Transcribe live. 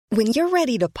When you're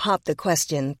ready to pop the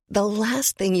question, the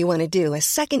last thing you want to do is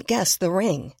second-guess the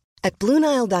ring. At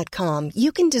BlueNile.com,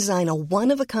 you can design a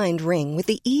one-of-a-kind ring with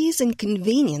the ease and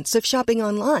convenience of shopping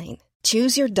online.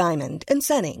 Choose your diamond and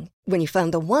setting. When you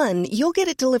find the one, you'll get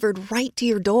it delivered right to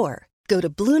your door. Go to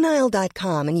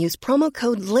BlueNile.com and use promo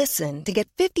code LISTEN to get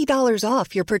 $50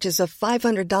 off your purchase of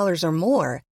 $500 or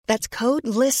more. That's code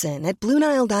LISTEN at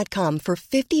BlueNile.com for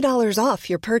 $50 off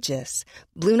your purchase.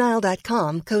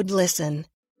 BlueNile.com, code LISTEN.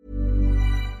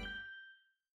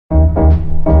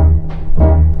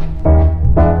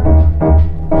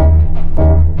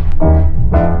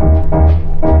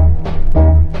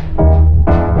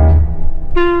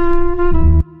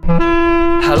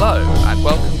 Hello, and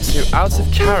welcome to Out of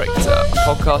Character, a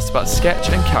podcast about sketch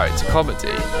and character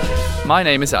comedy. My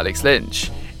name is Alex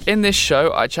Lynch. In this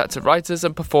show, I chat to writers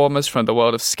and performers from the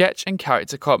world of sketch and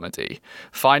character comedy,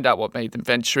 find out what made them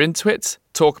venture into it,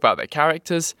 talk about their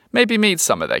characters, maybe meet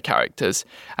some of their characters,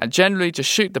 and generally just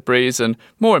shoot the breeze and,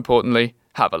 more importantly,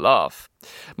 have a laugh.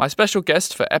 My special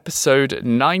guest for episode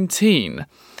 19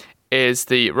 is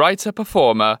the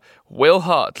writer-performer Will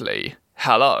Hartley.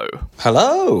 Hello.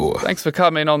 Hello. Thanks for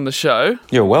coming on the show.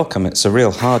 You're welcome. It's a real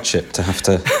hardship to have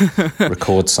to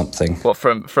record something. What,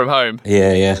 from home?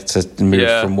 Yeah, to move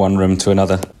from one room to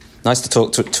another. Nice to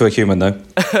talk to a human, though.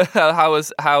 How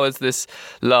was this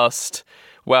last,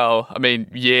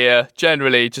 year,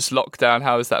 generally, just lockdown?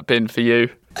 How has that been for you?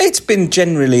 It's been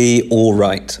generally all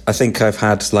right. I think I've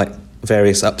had,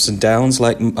 various ups and downs,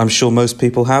 like I'm sure most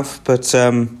people have, but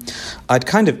I'd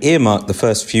kind of earmarked the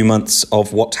first few months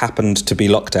of what happened to be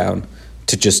lockdown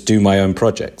to just do my own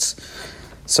projects.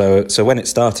 So when it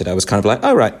started, I was kind of like,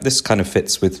 oh, right, this kind of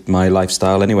fits with my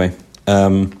lifestyle anyway.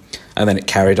 And then it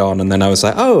carried on, and then I was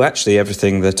like, oh, actually,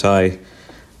 everything that I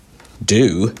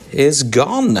do is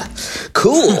gone.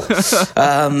 Cool.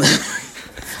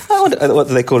 I wonder, what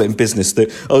do they call it in business?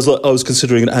 I was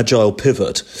considering an agile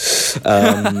pivot.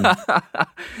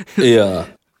 Yeah.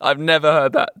 I've never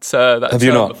heard that Have term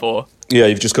you not? Before. Yeah,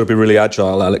 you've just got to be really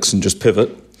agile, Alex, and just pivot.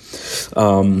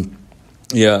 So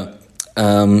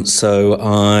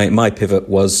my pivot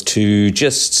was to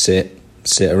just sit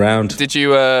around. Did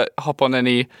you hop on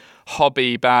any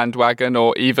hobby bandwagon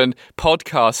or even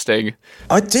podcasting?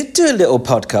 I did do a little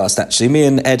podcast, actually. Me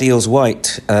and Ed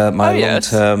Eels-White, my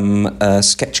long-term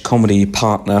sketch comedy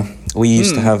partner. We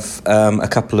used to have a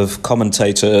couple of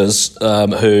commentators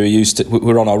who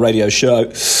were on our radio show,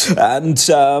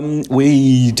 and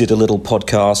we did a little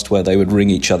podcast where they would ring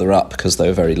each other up because they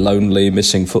were very lonely,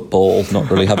 missing football,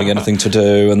 not really having anything to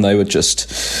do, and they would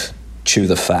just chew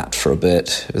the fat for a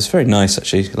bit. It was very nice,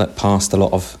 actually. Passed a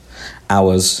lot of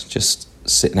hours just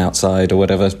sitting outside or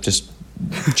whatever, just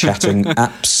chatting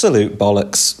absolute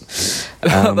bollocks.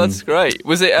 That's great.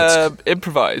 Was it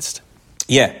improvised?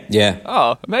 Yeah.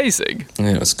 Oh, amazing.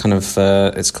 Yeah, it was kind of,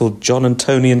 it's called John and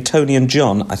Tony and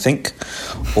John, I think,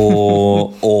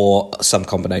 or some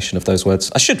combination of those words.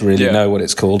 I should really know what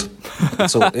it's called.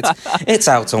 It's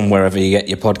out on wherever you get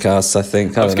your podcasts, I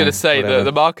think. I was going to say,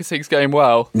 the marketing's going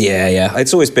well. Yeah.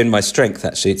 It's always been my strength,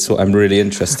 actually. It's what I'm really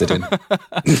interested in.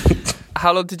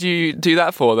 How long did you do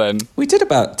that for, then? We did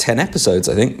about 10 episodes,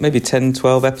 I think. Maybe 10,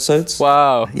 12 episodes.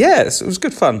 Wow. Yeah, it was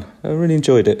good fun. I really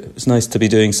enjoyed it. It was nice to be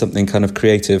doing something kind of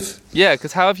creative. Yeah,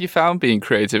 because how have you found being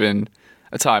creative in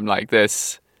a time like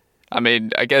this? I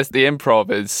mean, I guess the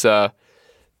improv is... that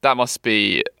must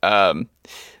be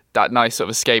that nice sort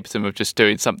of escapism of just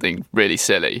doing something really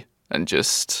silly and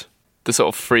just... the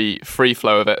sort of free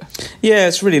flow of it. Yeah,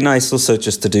 it's really nice also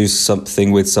just to do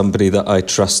something with somebody that I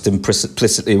trust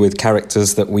implicitly, with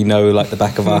characters that we know like the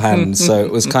back of our hands. So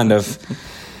it was kind of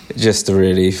just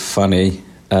really funny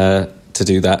to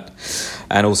do that.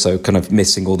 And also kind of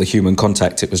missing all the human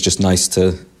contact. It was just nice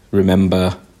to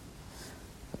remember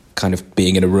kind of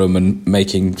being in a room and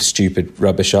making stupid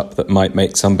rubbish up that might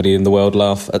make somebody in the world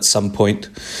laugh at some point.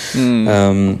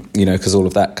 Because all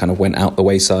of that kind of went out the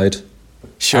wayside.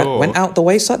 Sure. Went out the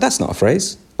wayside? That's not a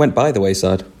phrase. Went by the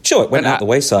wayside. Sure, it went out the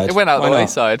wayside. It went out the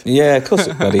wayside. Yeah, of course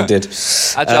it bloody did.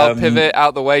 Agile pivot,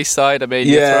 out the wayside. I mean,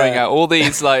 you're throwing out all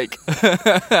these,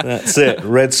 That's it.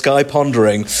 Red sky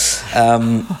pondering.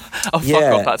 Fuck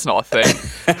off, that's not a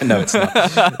thing. No, it's not.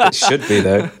 It should be,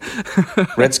 though.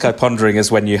 Red sky pondering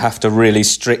is when you have to really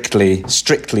strictly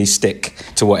stick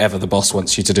to whatever the boss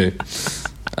wants you to do.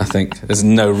 I think there's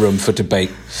no room for debate.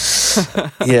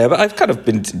 Yeah, but I've kind of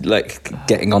been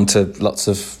getting onto lots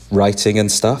of writing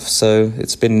and stuff, so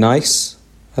it's been nice.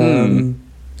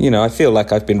 I feel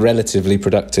like I've been relatively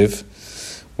productive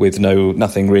with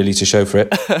nothing really to show for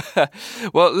it.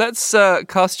 Well, let's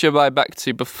cast your mind back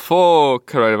to before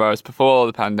coronavirus, before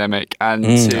the pandemic, and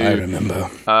I remember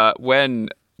when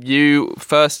you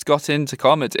first got into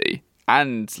comedy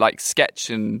and like sketch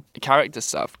and character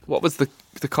stuff. What was the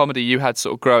comedy you had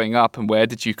sort of growing up, and where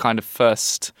did you kind of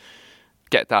first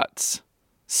get that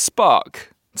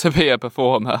spark to be a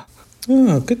performer?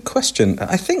 Oh, good question.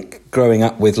 I think growing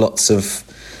up with lots of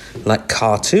like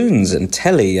cartoons and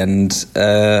telly and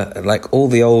like all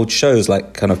the old shows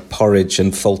like kind of Porridge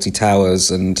and Fawlty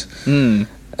Towers and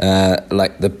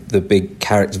like the big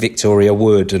character Victoria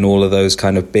Wood and all of those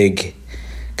kind of big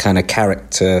kind of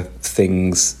character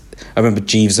things. I remember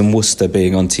Jeeves and Wooster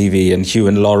being on TV, and Hugh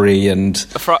and Laurie and...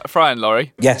 Fry and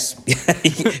Laurie. Yes.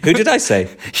 Who did I say?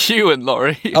 Hugh and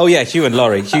Laurie. Oh, yeah, Hugh and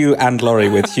Laurie. Hugh and Laurie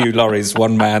with Hugh Laurie's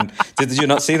one man. Did you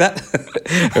not see that?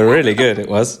 Really good, it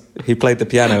was. He played the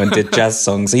piano and did jazz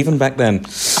songs, even back then.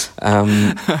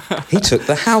 He took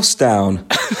the house down.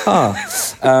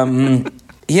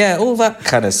 Yeah, all that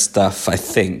kind of stuff, I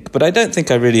think. But I don't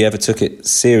think I really ever took it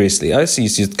seriously. I also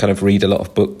used to kind of read a lot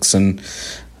of books, and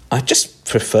I just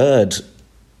preferred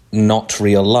not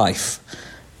real life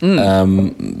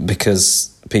because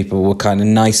people were kind of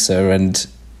nicer and,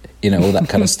 you know, all that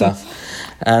kind of stuff.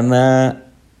 And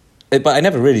but I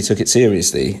never really took it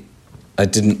seriously. I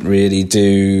didn't really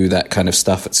do that kind of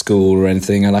stuff at school or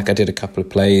anything. I did a couple of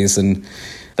plays and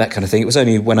that kind of thing. It was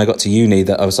only when I got to uni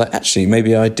that I was like, actually,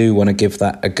 maybe I do want to give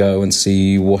that a go and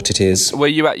see what it is. Were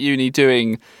you at uni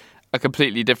doing a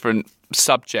completely different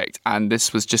subject, and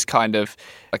this was just kind of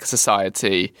like a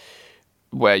society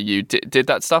where you did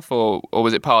that stuff, or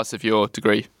was it part of your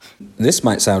degree? This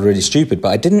might sound really stupid, but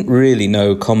I didn't really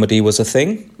know comedy was a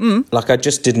thing. Like, I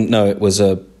just didn't know it was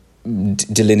a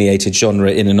delineated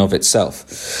genre in and of itself.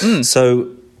 So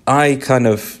I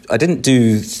didn't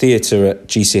do theatre at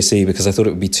GCSE because I thought it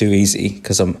would be too easy,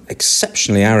 because I'm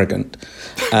exceptionally arrogant.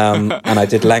 And I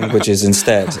did languages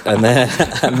instead. And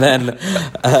then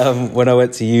when I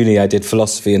went to uni, I did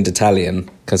philosophy and Italian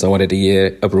because I wanted a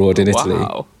year abroad in Italy.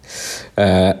 Wow.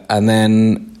 And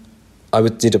then I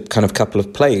did a kind of couple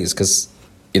of plays because,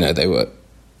 you know,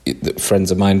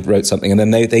 friends of mine wrote something, and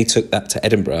then they took that to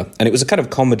Edinburgh. And it was a kind of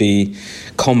comedy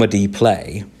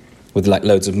play with like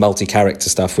loads of multi-character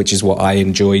stuff, which is what I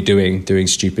enjoy doing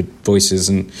stupid voices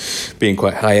and being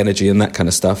quite high energy and that kind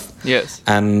of stuff. Yes.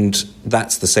 And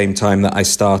that's the same time that I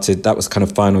started. That was kind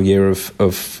of final year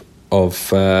of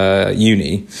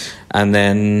uni. And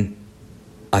then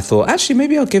I thought, actually,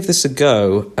 maybe I'll give this a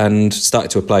go, and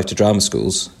started to apply to drama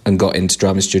schools and got into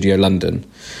Drama Studio London.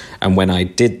 And when I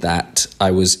did that,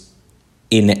 I was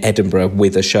in Edinburgh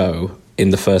with a show in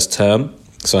the first term.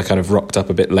 So I kind of rocked up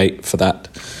a bit late for that.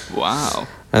 Wow.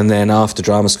 And then after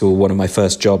drama school, one of my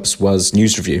first jobs was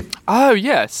News Review. Oh,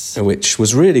 yes. Which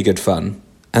was really good fun.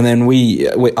 And then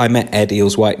I met Ed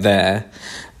Eales-White there,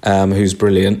 who's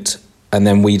brilliant. And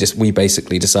then we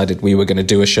basically decided we were going to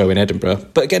do a show in Edinburgh.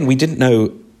 But again, we didn't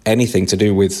know anything to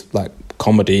do with like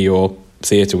comedy or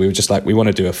theatre. We were just like, we want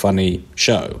to do a funny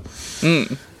show.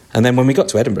 And then when we got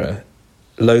to Edinburgh,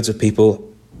 loads of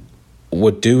people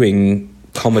were doing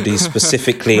comedy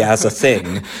specifically as a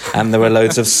thing, and there were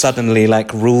loads of suddenly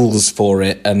like rules for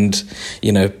it, and,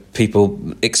 you know, people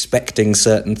expecting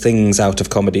certain things out of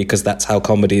comedy because that's how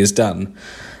comedy is done.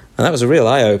 And that was a real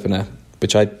eye-opener,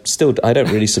 which I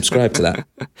don't really subscribe to that.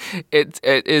 It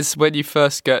is when you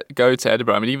first go to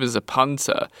Edinburgh. I mean, even as a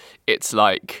punter, it's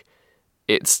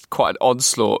quite an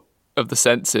onslaught of the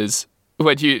senses.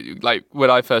 When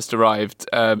I first arrived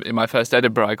in my first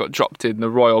Edinburgh, I got dropped in the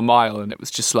Royal Mile, and it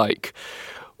was just like,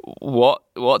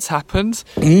 what's happened?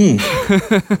 I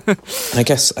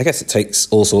guess it takes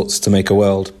all sorts to make a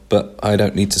world, but I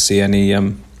don't need to see any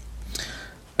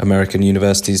American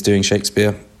universities doing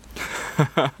Shakespeare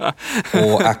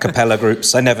or a cappella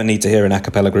groups. I never need to hear an a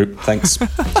cappella group. Thanks.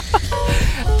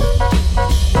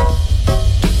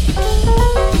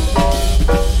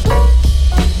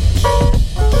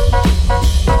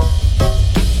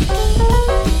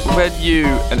 When you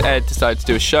and Ed decided to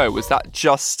do a show, was that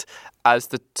just as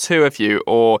the two of you,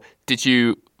 or did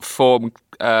you form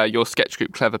your sketch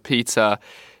group Clever Peter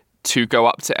to go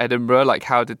up to Edinburgh? Like,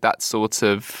 how did that sort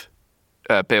of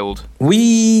build?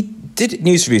 We did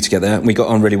News Review together, and we got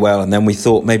on really well, and then we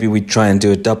thought maybe we'd try and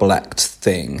do a double act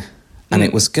thing. And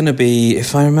it was going to be,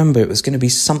 if I remember, it was going to be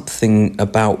something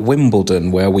about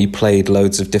Wimbledon, where we played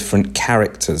loads of different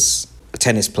characters,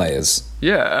 tennis players.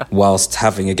 Yeah. Whilst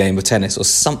having a game of tennis or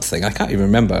something. I can't even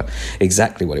remember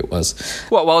exactly what it was.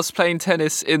 What, whilst playing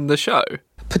tennis in the show?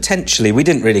 Potentially. We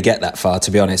didn't really get that far,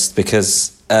 to be honest,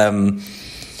 because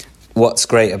what's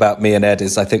great about me and Ed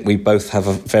is I think we both have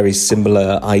a very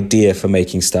similar idea for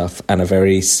making stuff and a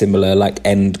very similar like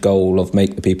end goal of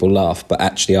make the people laugh, but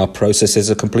actually our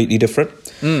processes are completely different.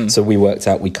 So we worked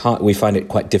out we find it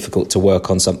quite difficult to work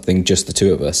on something just the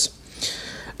two of us.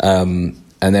 And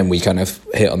then we kind of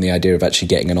hit on the idea of actually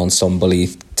getting an ensemble-y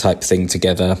type thing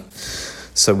together.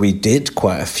 So we did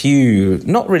quite a few,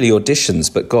 not really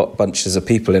auditions, but got bunches of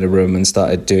people in a room and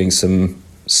started doing some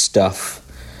stuff.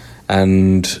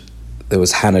 And there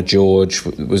was Hannah George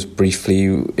was briefly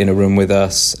in a room with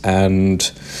us, and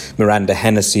Miranda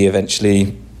Hennessy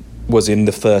eventually was in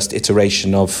the first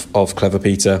iteration of Clever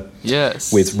Peter.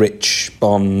 Yes. With Rich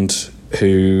Bond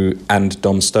and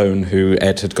Dom Stone, who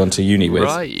Ed had gone to uni with.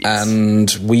 Right. And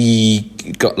we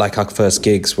got, like, our first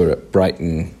gigs were at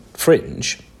Brighton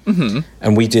Fringe. Mm-hmm.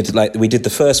 And we did the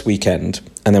first weekend,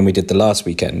 and then we did the last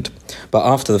weekend. But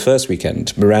after the first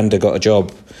weekend, Miranda got a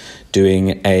job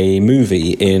doing a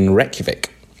movie in Reykjavik,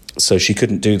 so she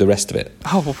couldn't do the rest of it.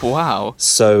 Oh, wow.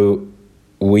 So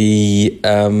we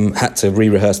had to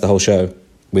re-rehearse the whole show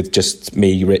with just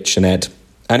me, Rich and Ed.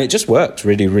 And it just worked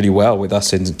really, really well with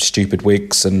us in stupid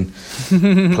wigs and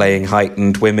playing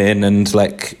heightened women and,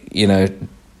 like, you know,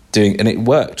 and it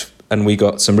worked. And we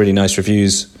got some really nice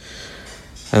reviews.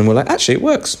 And we're like, actually, it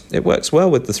works. It works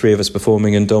well with the three of us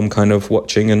performing and Dom kind of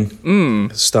watching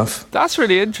and stuff. That's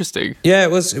really interesting. Yeah,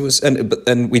 it was. But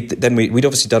then we'd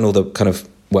obviously done all the kind of,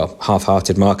 well,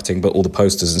 half-hearted marketing, but all the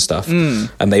posters and stuff.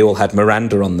 And they all had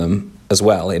Miranda on them as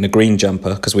well, in a green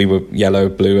jumper, because we were yellow,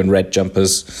 blue and red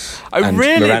jumpers. Oh, and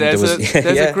really? Miranda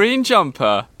There's a green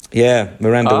jumper? Yeah,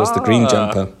 Miranda was the green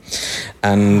jumper.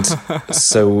 And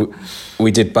so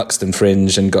we did Buxton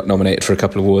Fringe and got nominated for a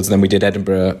couple of awards. And then we did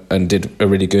Edinburgh and did a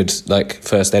really good, like,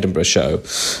 first Edinburgh show.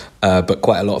 But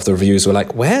quite a lot of the reviews were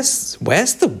like, where's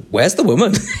the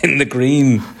woman in the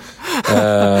green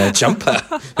jumper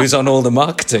who's on all the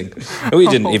marketing? And we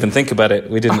didn't even think about it.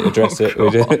 We didn't address it. We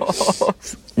did.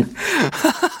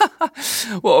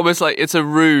 Well, almost like it's a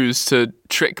ruse to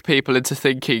trick people into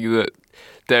thinking that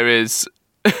there is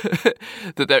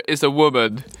a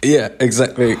woman. Yeah,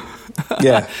 exactly.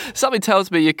 Yeah. Something tells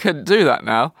me you couldn't do that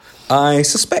now. I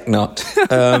suspect not.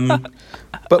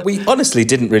 But we honestly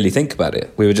didn't really think about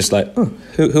it. We were just like, oh,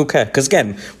 who'll care? Because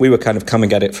again, we were kind of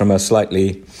coming at it from a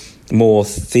slightly more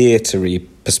theatre-y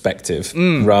perspective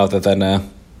rather than a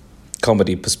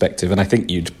comedy perspective. And I think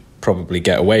you'd probably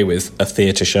get away with a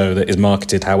theatre show that is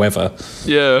marketed however.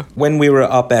 Yeah. When we were at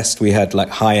our best, we had, like,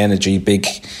 high energy,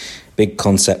 big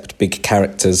concept, big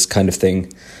characters kind of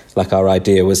thing. Like, our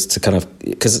idea was to kind of,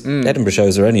 because Edinburgh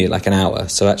shows are only like an hour,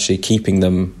 so actually keeping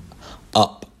them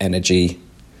up energy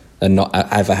and not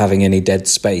ever having any dead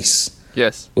space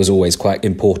was always quite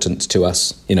important to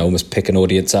us. You know, almost pick an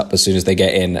audience up as soon as they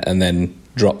get in and then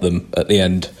drop them at the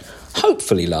end,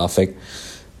 hopefully laughing.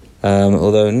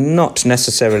 Although not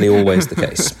necessarily always the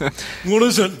case. What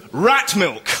is it? Rat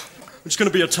milk. It's going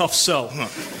to be a tough sell.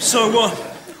 So,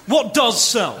 what does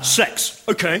sell? Sex.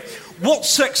 Okay.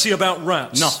 What's sexy about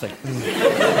rats? Nothing.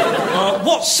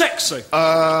 What's sexy?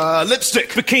 Lipstick.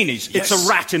 Bikinis. Yes. It's a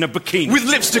rat in a bikini. With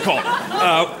lipstick on.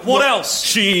 What else?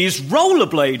 She's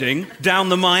rollerblading down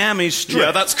the Miami Strip.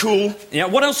 Yeah, that's cool. Yeah,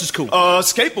 what else is cool?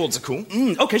 Skateboards are cool.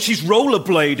 Okay, she's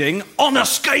rollerblading on a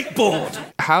skateboard.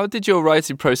 How did your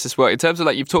writing process work? In terms of,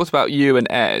 like, you've talked about you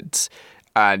and Ed,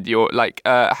 and your, like,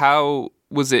 how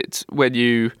was it when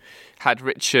you had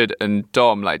Richard and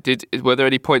Dom? Like, were there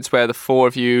any points where the four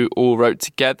of you all wrote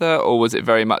together, or was it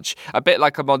very much a bit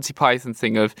like a Monty Python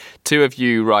thing of two of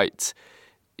you write,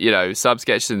 you know, some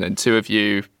sketches and then two of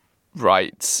you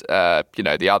write, you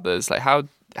know, the others? Like,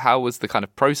 how was the kind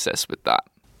of process with that?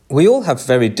 We all have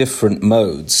very different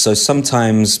modes. So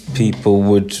sometimes people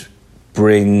would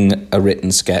bring a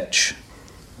written sketch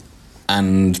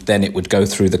and then it would go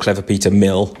through the Clever Peter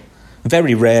mill.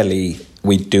 Very rarely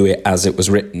we'd do it as it was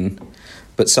written,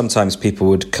 but sometimes people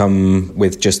would come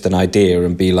with just an idea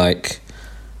and be like,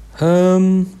 I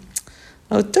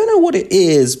don't know what it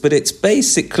is, but it's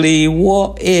basically,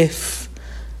 what if,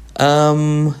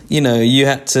 you know, you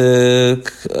had to,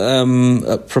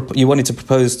 you wanted to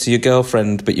propose to your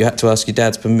girlfriend, but you had to ask your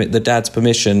the dad's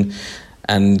permission,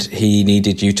 and he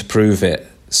needed you to prove it,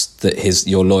 that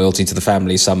your loyalty to the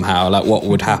family somehow, like, what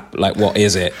would happen, like, what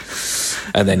is it?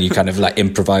 And then you kind of, like,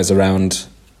 improvise around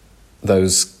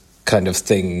those kind of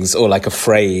things, or like a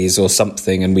phrase or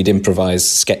something, and we'd improvise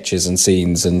sketches and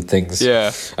scenes and things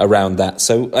around that.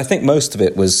 So I think most of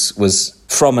it was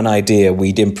from an idea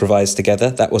we'd improvise together.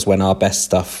 That was when our best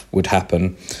stuff would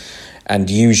happen. And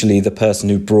usually the person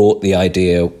who brought the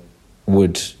idea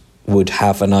would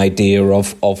have an idea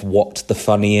of what the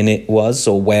funny in it was,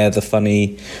 or where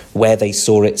they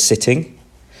saw it sitting.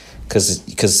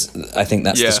 Because I think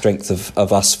that's the strength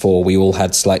of us four. We all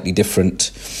had slightly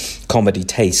different comedy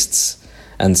tastes,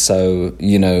 And so,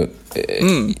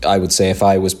 I would say if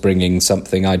I was bringing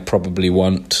something, I'd probably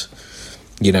want,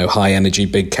 high energy,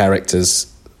 big characters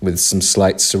with some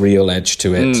slight surreal edge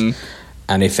to it.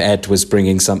 And if Ed was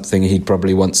bringing something, he'd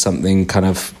probably want something kind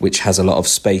of which has a lot of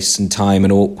space and time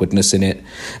and awkwardness in it.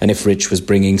 And if Rich was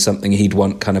bringing something, he'd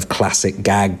want kind of classic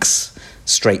gags,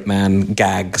 straight man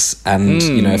gags. And,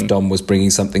 if Dom was bringing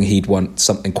something, he'd want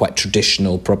something quite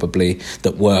traditional, probably,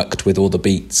 that worked with all the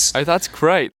beats. Oh, that's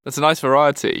great. That's a nice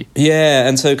variety. Yeah,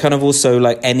 and so kind of also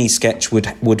like any sketch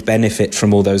would benefit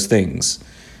from all those things.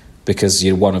 Because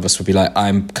one of us would be like,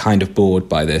 I'm kind of bored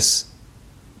by this.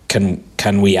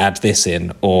 Can we add this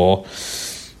in? Or,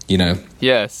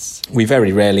 Yes. We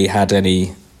very rarely had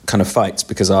any kind of fights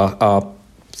because our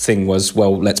thing was,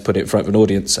 well, let's put it in front of an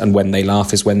audience, and when they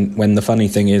laugh is when the funny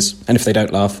thing is. And if they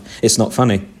don't laugh, it's not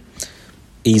funny.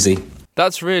 Easy.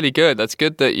 That's really good. That's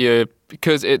good that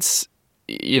because it's,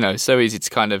 so easy to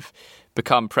kind of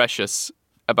become precious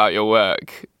about your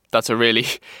work. That's a really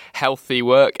healthy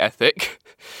work ethic.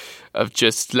 Of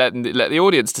just let the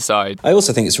audience decide. I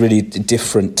also think it's really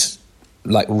different.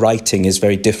 Like writing is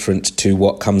very different to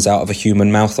what comes out of a human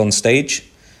mouth on stage.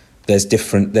 There's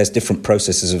different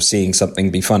processes of seeing something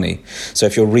be funny. So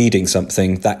if you're reading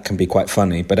something, that can be quite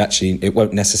funny, but actually it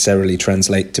won't necessarily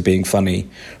translate to being funny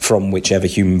from whichever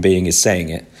human being is saying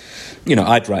it.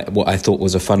 I'd write what I thought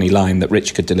was a funny line that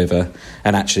Rich could deliver,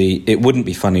 and actually it wouldn't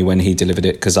be funny when he delivered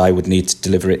it because I would need to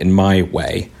deliver it in my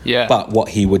way. Yeah. But what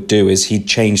he would do is he'd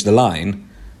change the line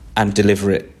and deliver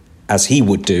it as he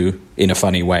would do in a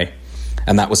funny way.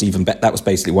 And that was that was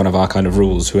basically one of our kind of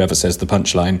rules. Whoever says the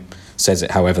punchline says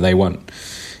it however they want,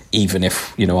 even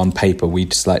if, on paper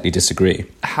we'd slightly disagree.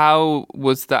 How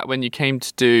was that when you came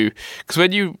to do... Because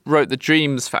when you wrote The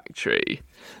Dreams Factory,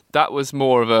 that was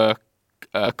more of a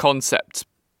concept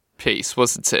piece,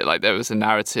 wasn't it? Like there was a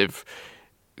narrative.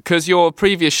 Because your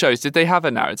previous shows, did they have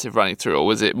a narrative running through, or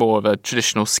was it more of a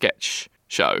traditional sketch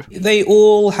show? They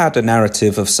all had a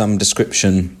narrative of some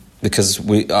description, because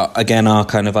we again, our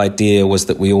kind of idea was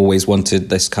that we always wanted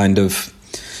this kind of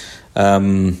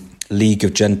League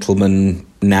of Gentlemen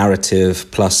narrative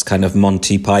plus kind of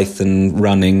Monty Python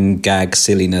running gag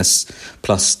silliness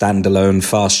plus standalone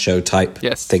fast show type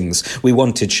things. We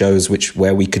wanted shows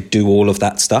where we could do all of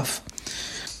that stuff.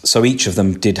 So each of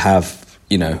them did have,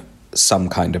 some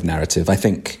kind of narrative. I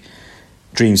think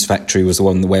Dreams Factory was the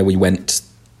one where we went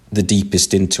the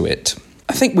deepest into it.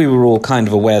 I think we were all kind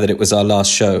of aware that it was our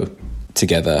last show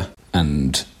together,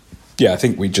 and I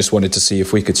think we just wanted to see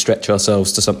if we could stretch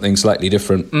ourselves to something slightly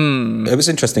different. It was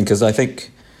interesting because I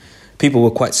think people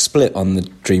were quite split on the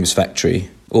Dreams Factory.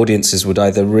 Audiences would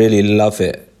either really love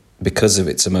it because of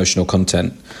its emotional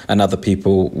content, and other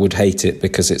people would hate it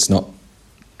because it's not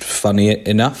funny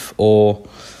enough, or,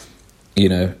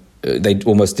 they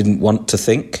almost didn't want to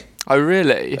think. Oh,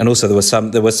 really? And also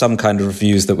there were some kind of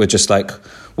reviews that were just like,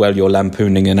 well, you're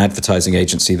lampooning an advertising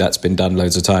agency, that's been done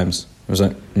loads of times. I was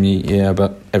like, yeah,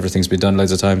 but everything's been done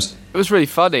loads of times. It was really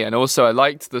funny, and also I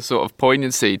liked the sort of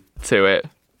poignancy to it,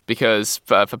 because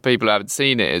for people who haven't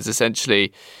seen it, it's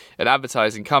essentially an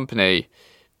advertising company,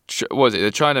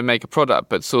 they're trying to make a product,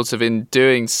 but sort of in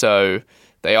doing so,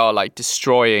 they are like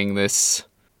destroying this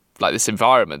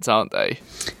environment, aren't they?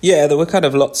 Yeah, there were kind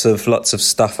of lots of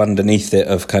stuff underneath it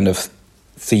of kind of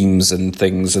themes and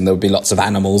things, and there would be lots of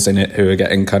animals in it who are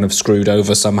getting kind of screwed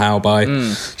over somehow by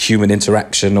human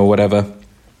interaction or whatever,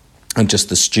 and just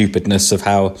the stupidness of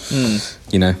how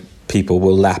people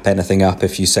will lap anything up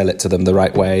if you sell it to them the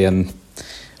right way, and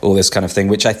all this kind of thing,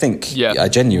 which I think I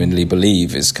genuinely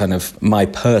believe is kind of my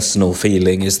personal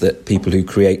feeling, is that people who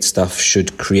create stuff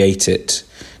should create it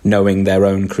knowing their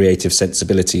own creative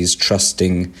sensibilities,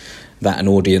 trusting that an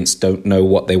audience don't know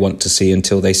what they want to see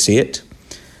until they see it.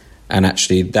 And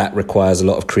actually that requires a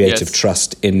lot of creative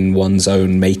trust in one's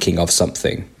own making of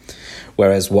something.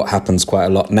 Whereas what happens quite a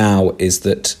lot now is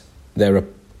that there are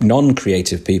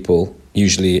non-creative people,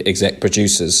 usually exec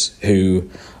producers, who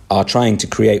are trying to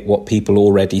create what people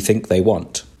already think they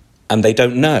want. And they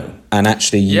don't know. And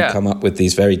actually you come up with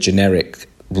these very generic,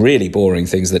 really boring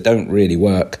things that don't really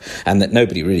work and that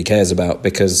nobody really cares about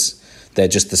because they're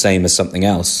just the same as something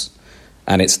else.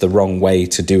 And it's the wrong way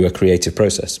to do a creative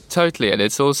process. Totally. And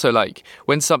it's also like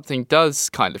when something does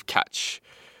kind of catch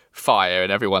fire and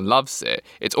everyone loves it,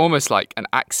 it's almost like an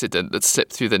accident that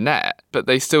slipped through the net, but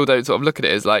they still don't sort of look at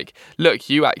it as like, look,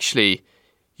 you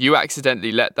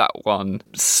accidentally let that one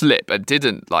slip and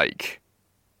didn't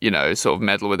sort of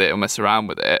meddle with it or mess around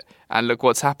with it. And look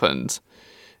what's happened.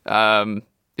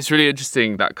 It's really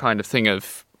interesting, that kind of thing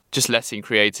of just letting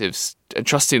creatives and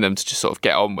trusting them to just sort of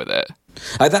get on with it.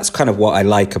 That's kind of what I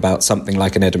like about something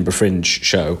like an Edinburgh Fringe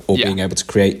show, or being able to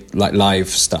create like live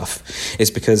stuff, is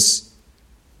because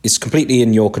it's completely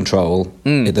in your control.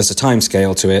 There's a time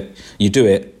scale to it. You do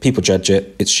it, people judge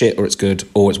it, it's shit or it's good,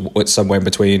 or it's somewhere in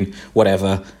between,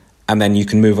 whatever, and then you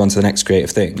can move on to the next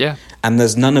creative thing. Yeah. And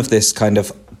there's none of this kind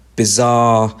of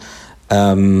bizarre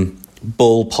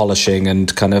bull polishing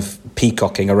and kind of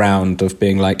peacocking around of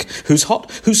being like, who's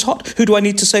hot, who do I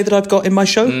need to say that I've got in my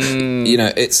show? You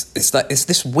know, it's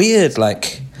this weird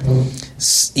like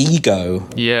ego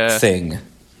thing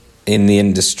in the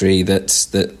industry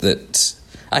that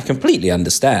I completely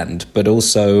understand, but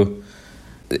also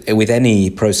with any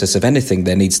process of anything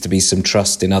there needs to be some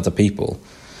trust in other people.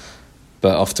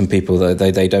 But often people,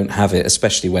 they don't have it,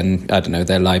 especially when, I don't know,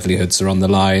 their livelihoods are on the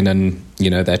line and,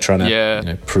 you know, they're trying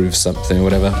to prove something or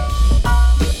whatever.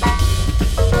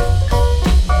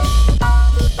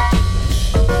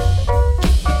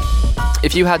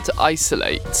 If you had to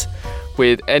isolate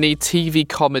with any TV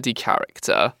comedy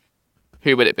character,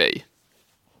 who would it be?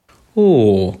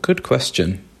 Oh, good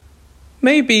question.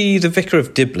 Maybe the Vicar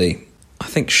of Dibley. I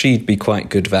think she'd be quite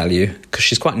good value, because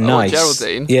she's quite nice.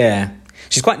 Geraldine? Yeah.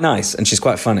 She's quite nice and she's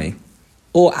quite funny.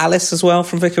 Or Alice as well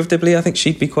from Vicar of Dibley. I think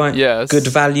she'd be quite good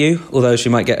value, although she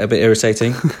might get a bit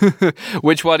irritating.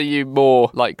 Which one are you more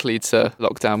likely to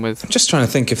lock down with? I'm just trying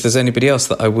to think if there's anybody else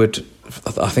that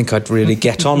I think I'd really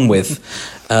get on with.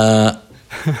 I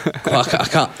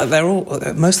can't. They're all.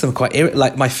 Most of them are quite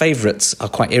like my favourites are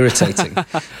quite irritating.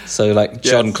 So like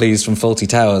John Cleese from Fawlty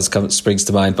Towers springs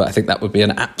to mind, but I think that would be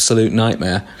an absolute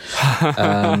nightmare.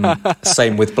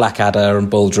 Same with Blackadder and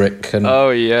Baldrick. And oh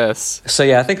yes. So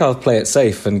yeah, I think I'll play it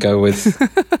safe and go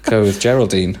with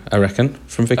Geraldine. I reckon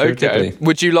from Vicar of Dibley.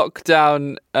 Would you lock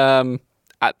down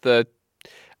at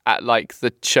like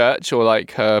the church or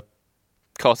like her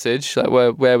cottage?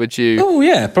 Like where would you? Oh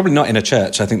yeah, probably not in a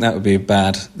church. I think that would be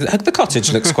bad. The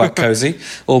cottage looks quite cosy.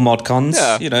 All mod cons,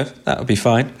 you know, that would be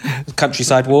fine.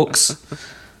 Countryside walks.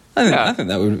 I think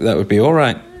that would be all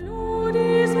right.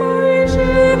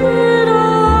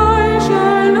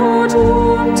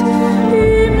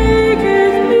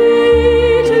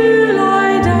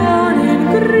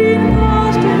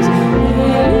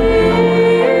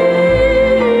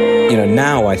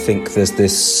 Now I think there's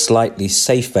this slightly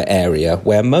safer area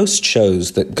where most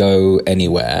shows that go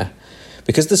anywhere,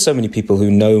 because there's so many people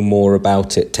who know more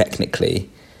about it technically,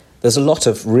 there's a lot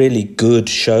of really good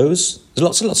shows. There's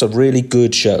lots and lots of really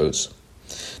good shows.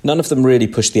 None of them really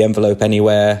push the envelope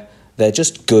anywhere. They're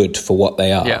just good for what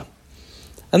they are. Yeah.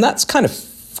 And that's kind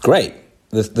of great.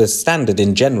 The standard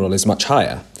in general is much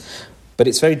higher. But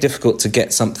it's very difficult to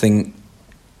get something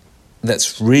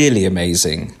that's really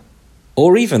amazing,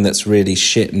 or even that's really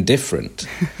shit and different,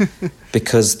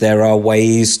 because there are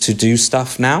ways to do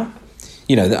stuff now.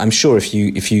 You know, I'm sure if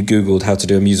you Googled how to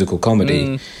do a musical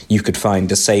comedy, you could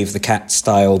find a Save the Cat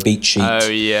style beat sheet. Oh,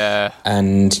 yeah.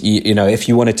 And, you know, if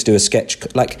you wanted to do a sketch...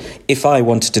 Like, if I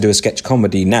wanted to do a sketch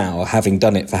comedy now, having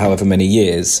done it for however many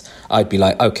years, I'd be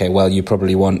like, okay, well, you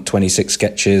probably want 26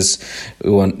 sketches.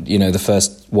 We want, you know, the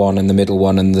first one and the middle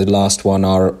one and the last one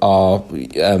are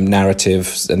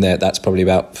narratives, and that's probably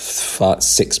about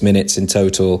 6 minutes in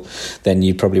total. Then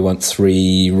you probably want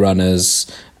 3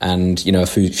 runners and, you know, a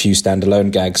few standalone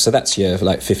gags. So that's your,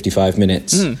 like, 55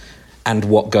 minutes. And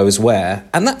what goes where.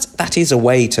 And that is a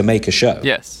way to make a show.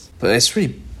 Yes. But it's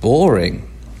really boring.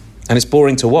 And it's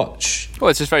boring to watch. Well,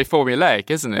 it's just very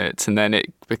formulaic, isn't it? And then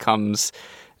it becomes...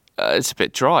 it's a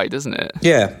bit dry, doesn't it?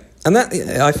 Yeah. And that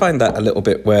I find that a little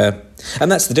bit where...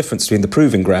 And that's the difference between the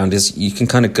proving ground, is you can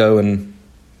kind of go and...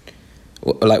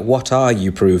 Like, what are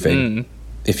you proving?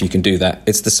 If you can do that.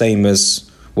 It's the same as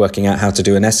working out how to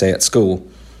do an essay at school.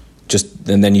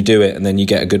 And then you do it, and then you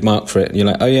get a good mark for it, and you're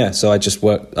like, oh yeah, so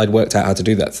I'd worked out how to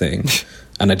do that thing,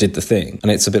 and I did the thing.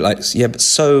 And it's a bit like, yeah, but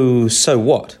so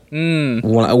what?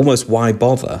 Almost why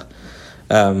bother?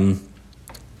 I'm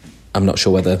not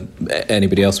sure whether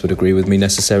anybody else would agree with me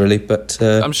necessarily, but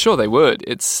I'm sure they would.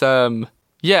 It's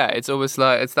it's almost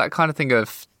like it's that kind of thing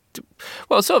of,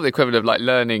 well, sort of the equivalent of like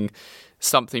learning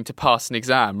something to pass an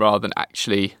exam rather than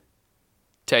actually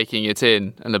taking it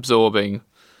in and absorbing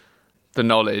the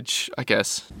knowledge, I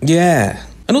guess. Yeah.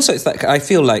 And also it's like I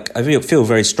feel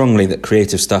very strongly that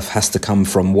creative stuff has to come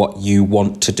from what you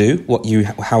want to do,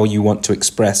 how you want to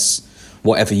express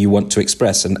whatever you want to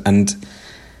express, and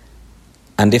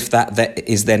if that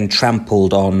is then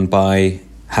trampled on by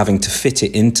having to fit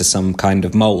it into some kind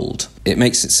of mould, it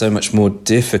makes it so much more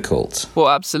difficult. Well,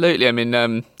 absolutely. I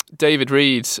mean, David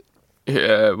Reed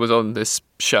was on this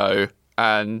show,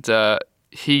 and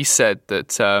he said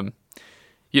that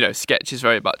sketch is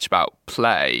very much about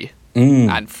play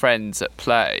and friends at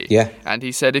play. Yeah. And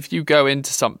he said if you go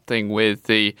into something with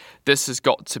this has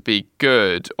got to be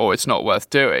good or it's not worth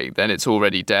doing, then it's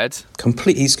already dead.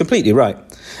 He's completely right.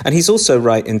 And he's also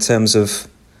right in terms of,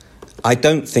 I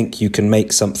don't think you can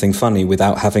make something funny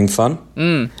without having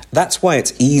fun. That's why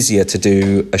it's easier to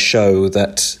do a show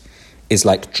that is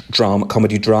like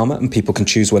comedy drama, and people can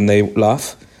choose when they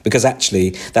laugh. Because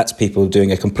actually, that's people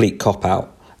doing a complete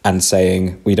cop-out and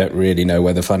saying, we don't really know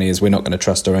where the funny is, we're not going to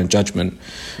trust our own judgment.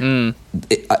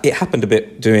 It happened a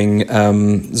bit doing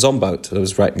Zomboat. I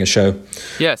was writing a show.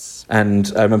 Yes.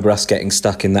 And I remember us getting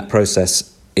stuck in that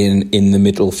process in the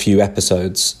middle few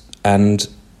episodes. And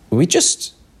I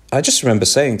just remember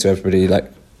saying to everybody,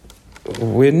 like,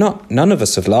 none of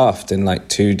us have laughed in like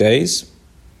 2 days.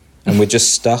 And we're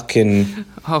just stuck in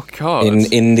oh God.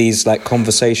 in these like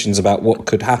conversations about what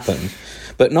could happen,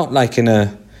 but not like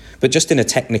but just in a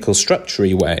technical,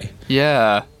 structure-y way.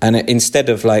 Yeah. And instead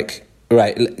of like,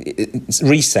 right,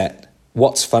 reset,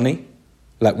 what's funny?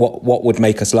 Like what would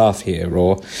make us laugh here?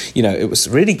 Or, it was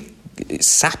really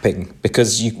sapping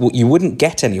because you wouldn't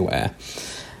get anywhere.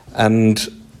 And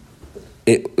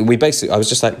I was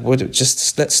just like,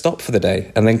 let's stop for the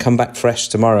day and then come back fresh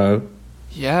tomorrow.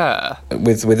 Yeah.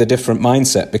 With a different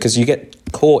mindset, because you get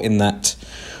caught in that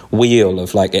wheel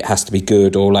of like it has to be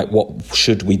good, or like what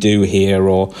should we do here,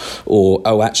 or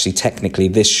oh actually technically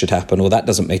this should happen, or that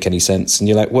doesn't make any sense, and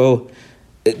you're like, well,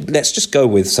 let's just go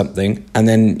with something, and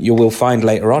then you will find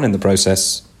later on in the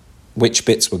process which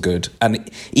bits were good. And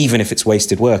even if it's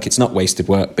wasted work, it's not wasted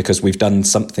work because we've done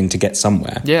something to get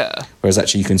somewhere. Yeah. Whereas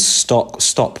actually you can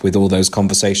stop with all those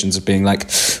conversations of being like,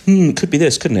 it could be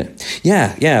this, couldn't it?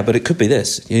 Yeah, but it could be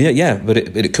this. Yeah, but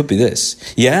it could be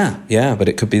this. Yeah, but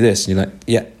it could be this. And you're like,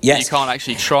 yeah, yes. You can't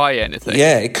actually try anything.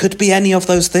 Yeah, it could be any of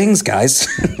those things, guys.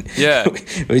 Yeah.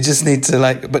 We just need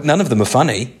to but none of them are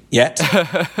funny yet.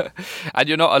 And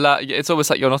you're not allowed, it's almost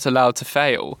like you're not allowed to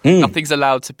fail. Nothing's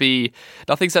allowed to be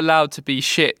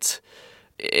shit,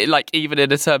 like even in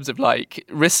terms of like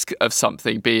risk of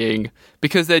something being,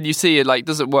 because then you see it like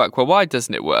doesn't work. Well, why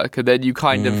doesn't it work? And then you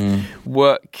kind of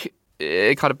work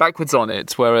kind of backwards on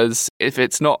it. Whereas if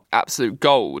it's not absolute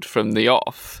gold from the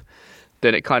off,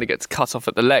 then it kind of gets cut off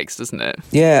at the legs, doesn't it?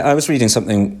 Yeah, I was reading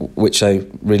something which I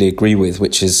really agree with,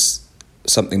 which is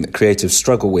something that creatives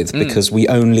struggle with, because we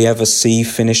only ever see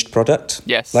finished product.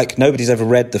 Yes. Like nobody's ever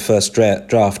read the first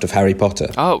draft of Harry Potter.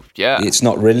 Oh, yeah. It's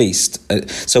not released.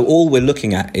 So all we're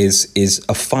looking at is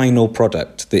a final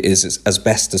product that is as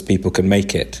best as people can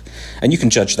make it. And you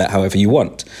can judge that however you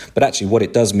want. But actually what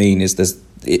it does mean is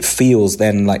it feels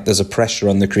then like there's a pressure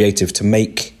on the creative to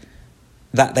make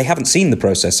that. They haven't seen the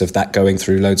process of that going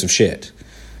through loads of shit.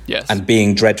 Yes. And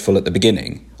being dreadful at the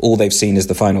beginning. All they've seen is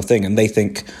the final thing, and they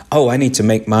think, oh, I need to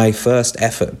make my first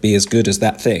effort be as good as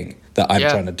that thing that I'm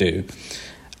trying to do.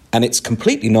 And it's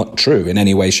completely not true in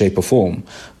any way, shape or form,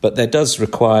 but there does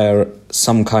require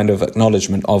some kind of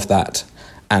acknowledgement of that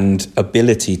and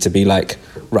ability to be like,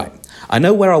 right, I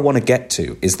know where I want to get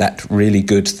to is that really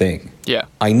good thing. Yeah.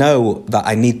 I know that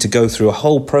I need to go through a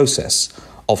whole process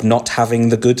of not having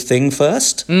the good thing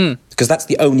first, because that's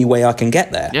the only way I can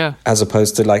get there. Yeah. As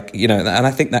opposed to like, and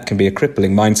I think that can be a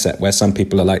crippling mindset where some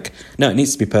people are like, no, it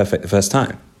needs to be perfect the first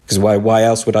time, because why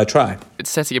else would I try? It's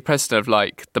setting a precedent of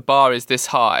like, the bar is this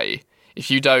high.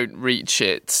 If you don't reach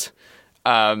it,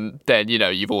 then,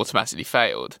 you've automatically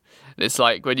failed. It's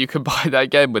like when you combine that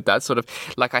again with that sort of,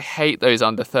 like, I hate those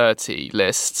under 30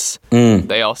 lists.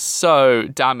 They are so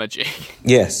damaging.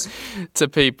 Yes. To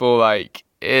people, like,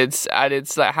 it's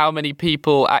like how many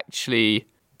people actually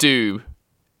do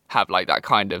have like that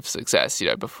kind of success,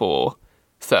 before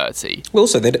 30. Well,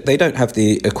 also they don't have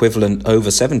the equivalent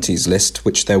over 70s list,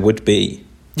 which there would be.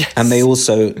 Yes. And they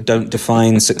also don't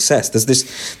define success. There's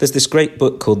this great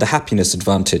book called The Happiness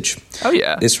Advantage. Oh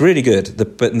yeah, it's really good.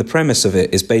 But the premise of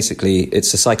it is basically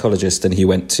it's a psychologist, and he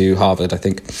went to Harvard, I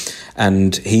think,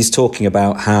 and he's talking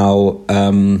about how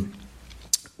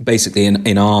basically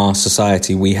in our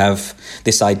society we have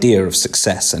this idea of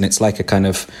success, and it's like a kind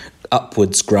of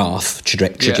upwards graph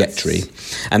trajectory.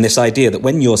 Yes. And this idea that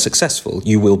when you're successful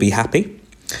you will be happy,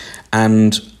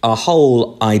 and our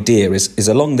whole idea is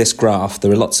along this graph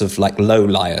there are lots of like low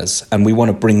liars, and we want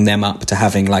to bring them up to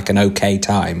having like an okay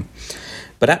time.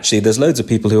 But actually there's loads of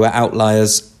people who are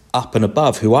outliers up and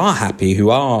above, who are happy, who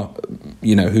are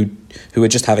who are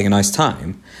just having a nice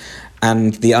time.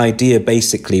 And the idea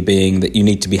basically being that you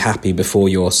need to be happy before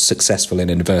you're successful,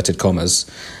 in inverted commas,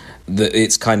 that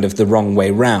it's kind of the wrong way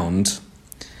round.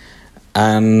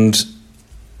 And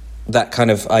that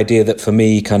kind of idea that for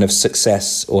me, kind of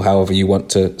success, or however you want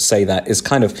to say that, is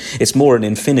kind of, it's more an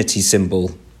infinity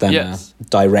symbol than a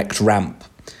direct ramp.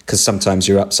 Because sometimes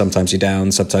you're up, sometimes you're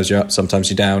down, sometimes you're up, sometimes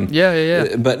you're down.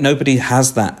 Yeah. But nobody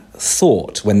has that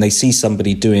thought when they see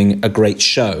somebody doing a great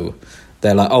show.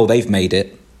 They're like, oh, they've made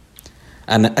it.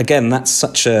 And again, that's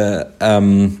such a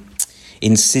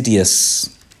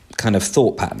insidious kind of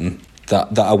thought pattern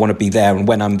that I want to be there, and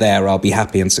when I'm there, I'll be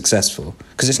happy and successful.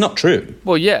 Because it's not true.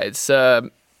 Well, yeah, it's a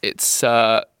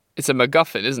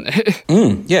MacGuffin, isn't it?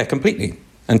 Yeah, completely.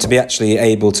 And to be actually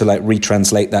able to like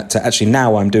retranslate that to actually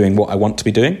now I'm doing what I want to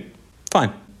be doing,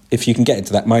 fine. If you can get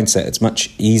into that mindset, it's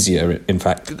much easier, in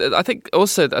fact. I think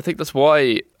that's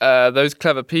why those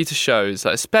Clever Peter shows,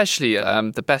 especially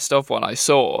the best of one I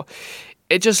saw,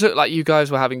 it just looked like you guys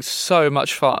were having so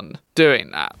much fun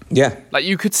doing that. Yeah. Like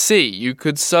you could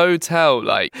so tell,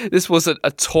 like this wasn't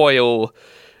a toil,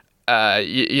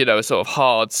 a sort of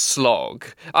hard slog.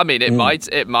 I mean, it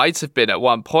might have been at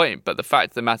one point, but the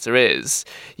fact of the matter is,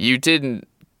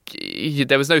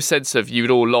 there was no sense of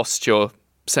you'd all lost your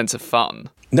sense of fun.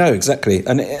 No, exactly.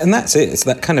 And that's it. It's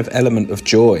that kind of element of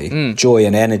joy. Joy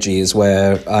and energy is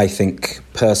where I think,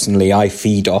 personally, I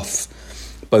feed off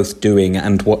both doing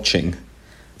and watching.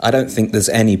 I don't think there's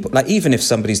any... Like, even if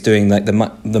somebody's doing like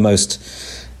the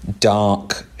most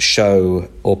dark show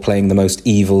or playing the most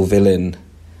evil villain,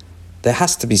 there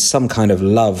has to be some kind of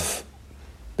love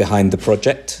behind the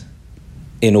project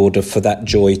in order for that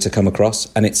joy to come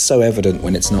across. And it's so evident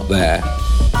when it's not there.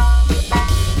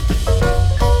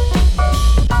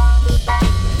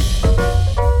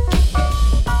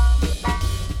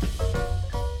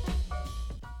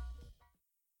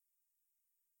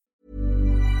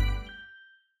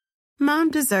 Mom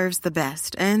deserves the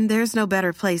best, and there's no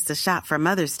better place to shop for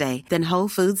Mother's Day than Whole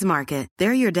Foods Market.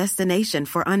 They're your destination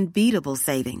for unbeatable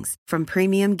savings, from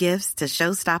premium gifts to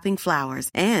show-stopping flowers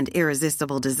and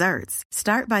irresistible desserts.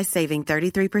 Start by saving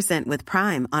 33% with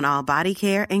Prime on all body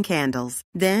care and candles.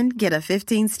 Then get a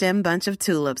 15-stem bunch of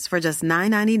tulips for just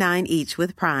 $9.99 each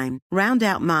with Prime. Round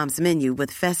out Mom's menu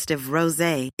with festive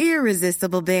rosé,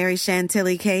 irresistible berry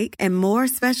chantilly cake, and more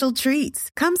special treats.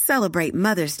 Come celebrate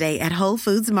Mother's Day at Whole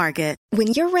Foods Market. When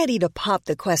you're ready to pop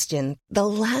the question, the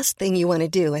last thing you want to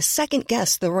do is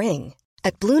second-guess the ring.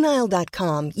 At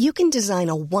BlueNile.com, you can design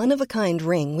a one-of-a-kind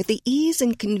ring with the ease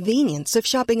and convenience of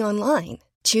shopping online.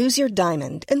 Choose your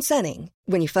diamond and setting.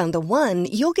 When you find the one,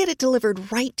 you'll get it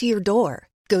delivered right to your door.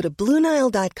 Go to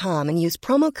BlueNile.com and use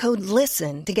promo code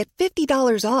LISTEN to get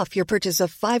 $50 off your purchase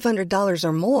of $500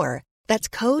 or more. That's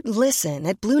code LISTEN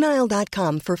at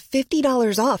BlueNile.com for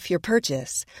 $50 off your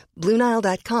purchase.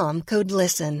 BlueNile.com, code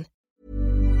LISTEN.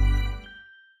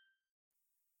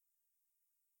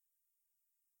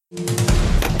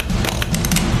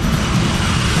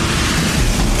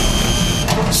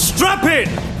 Strap in!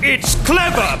 It's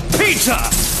Clever Peter!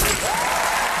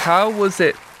 How was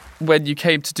it when you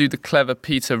came to do the Clever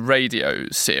Peter radio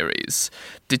series?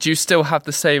 Did you still have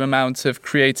the same amount of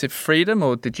creative freedom,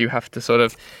 or did you have to sort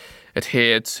of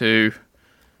adhere to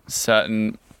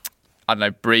certain,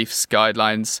 briefs,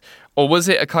 guidelines? Or was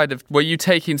it a kind of, were you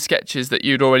taking sketches that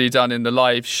you'd already done in the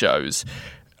live shows,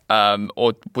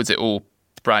 or was it all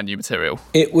brand new material?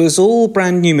 It was all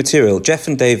brand new material. Jeff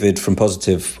and David from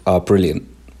Positive are brilliant.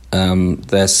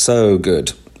 They're so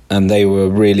good, and they were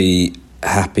really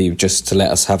happy just to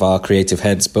let us have our creative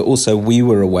heads. But also we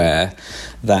were aware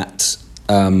that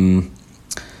none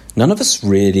of us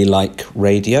really like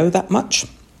radio that much.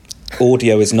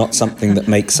 Audio is not something that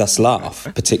makes us laugh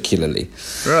particularly.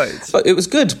 Right. But it was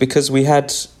good because we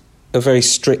had a very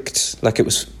strict, it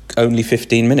was only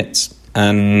 15 minutes.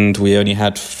 And we only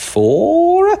had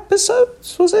 4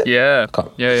 episodes, was it? Yeah.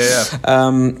 Yeah.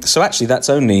 So actually, that's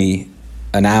only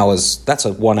that's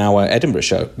a 1 hour Edinburgh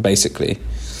show, basically.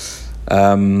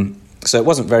 So it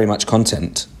wasn't very much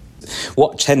content.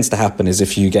 What tends to happen is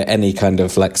if you get any kind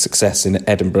of success in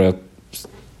Edinburgh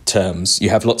terms, you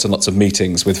have lots and lots of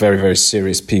meetings with very, very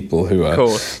serious people who are,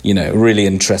 really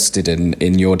interested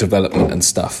in your development and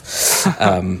stuff.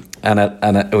 And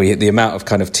the amount of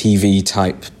kind of TV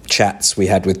type chats we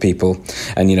had with people,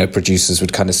 and producers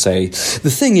would kind of say,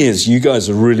 the thing is, you guys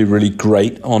are really, really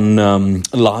great on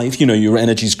live. Your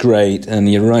energy's great and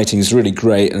your writing's really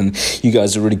great, and you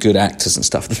guys are really good actors and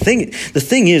stuff. The thing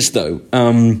is, though,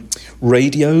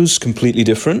 radio's completely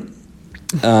different.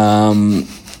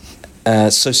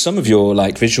 So some of your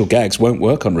visual gags won't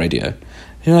work on radio.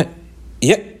 You're like,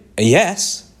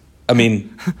 yes. I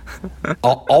mean,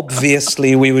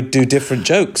 obviously we would do different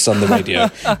jokes on the radio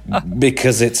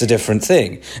because it's a different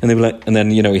thing. And they were like, and then,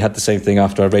 we had the same thing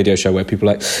after our radio show where people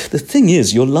were like, the thing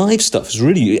is, your live stuff is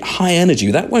really high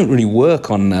energy. That won't really work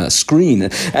on screen.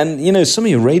 And, some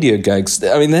of your radio gags,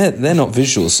 I mean, they're not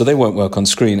visuals, so they won't work on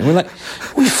screen. And we're like,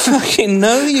 we fucking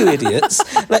know, you idiots.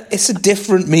 Like, it's a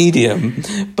different medium,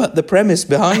 but the premise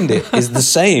behind it is the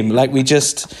same. Like, we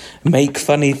just make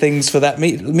funny things for that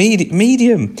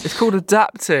medium. It's called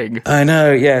adapting. I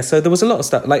know, yeah. So there was a lot of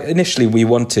stuff. Like, initially we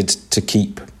wanted to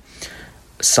keep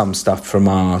some stuff from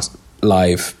our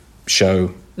live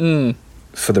show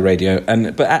for the radio,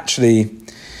 but actually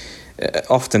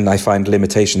often I find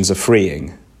limitations are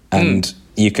freeing, and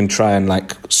you can try and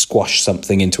like squash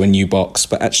something into a new box,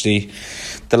 but actually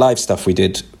the live stuff we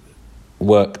did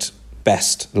worked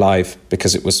best live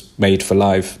because it was made for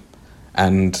live,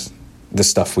 and the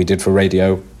stuff we did for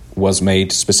radio was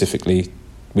made specifically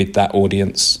with that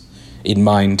audience in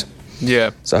mind.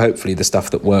 Yeah. So hopefully the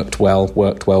stuff that worked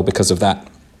well because of that.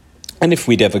 And if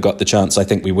we'd ever got the chance, I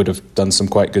think we would have done some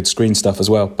quite good screen stuff as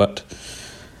well, but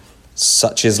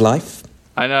such is life.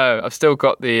 I know. I've still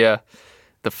got the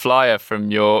flyer from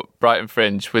your Brighton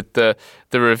Fringe with the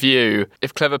review.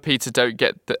 If Clever Peter don't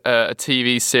get a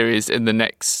TV series in the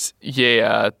next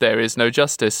year, there is no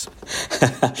justice.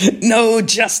 No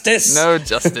justice! No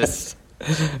justice.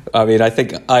 I mean, I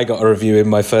think I got a review in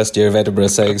my first year of Edinburgh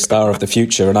saying Star of the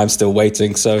Future, and I'm still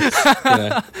waiting, so,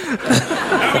 Now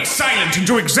be silent and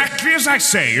do exactly as I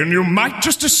say, and you might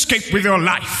just escape with your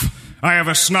life. I have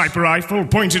a sniper rifle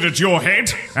pointed at your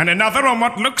head, and another on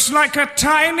what looks like a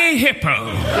tiny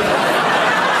hippo.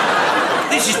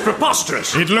 This is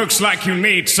preposterous. It looks like you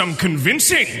need some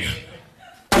convincing.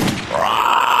 Mr.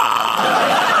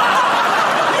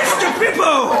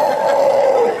 Pippo!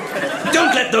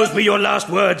 Don't let those be your last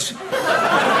words. And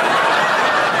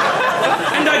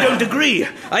I don't agree.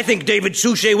 I think David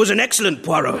Suchet was an excellent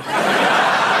Poirot.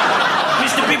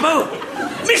 Mr. Pippo!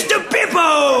 Mr.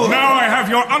 Pippo! Now I have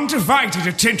your undivided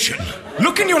attention.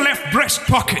 Look in your left breast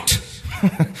pocket.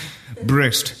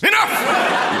 Breast.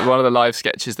 Enough! One of the live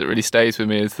sketches that really stays with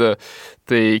me is the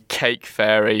cake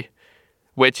fairy,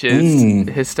 which is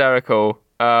hysterical.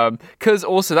 Because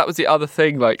also that was the other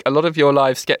thing, like a lot of your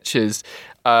live sketches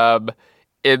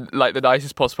in like the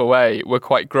nicest possible way were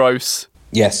quite gross.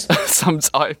 Yes.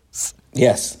 Sometimes.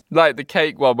 Yes. Like the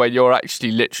cake one where you're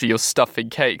stuffing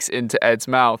cakes into Ed's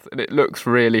mouth and it looks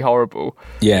really horrible.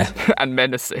 Yeah. And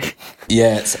menacing.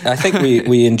 Yes. I think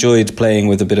we enjoyed playing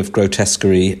with a bit of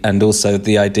grotesquerie, and also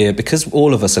the idea, because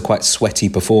all of us are quite sweaty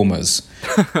performers,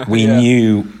 we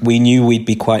knew we'd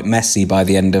be quite messy by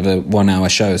the end of a 1 hour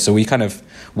show. So we kind of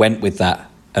went with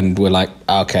that and we're like,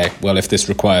 okay, well, if this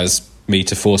requires me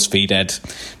to force feed Ed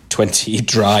 20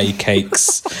 dry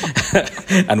cakes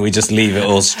and we just leave it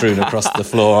all strewn across the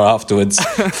floor afterwards,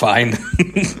 fine.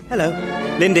 Hello,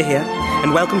 Linda here,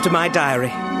 and welcome to my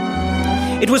diary.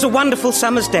 It was a wonderful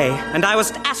summer's day, and I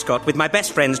was at Ascot with my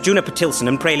best friends Juniper Tilson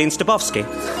and Praline Stabowski.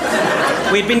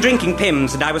 We had been drinking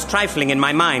Pimm's, and I was trifling in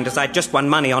my mind as I'd just won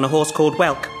money on a horse called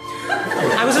Welk.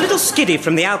 I was a little skiddy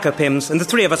from the Alco Pimm's, and the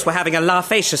three of us were having a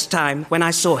larfacious time when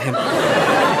I saw him.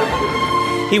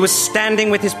 He was standing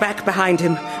with his back behind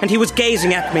him, and he was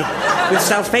gazing at me with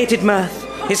sulfated mirth,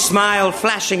 his smile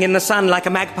flashing in the sun like a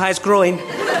magpie's groin.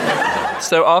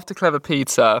 So after Clever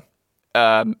Peter,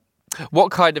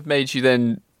 what kind of made you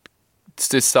then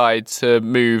decide to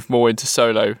move more into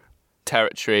solo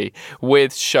territory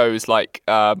with shows like,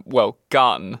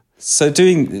 Gun? So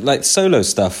doing like solo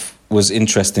stuff was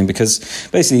interesting because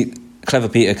basically Clever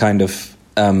Peter kind of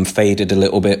faded a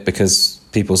little bit because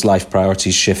people's life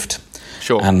priorities shift.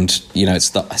 Sure. And,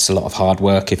 it's a lot of hard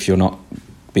work if you're not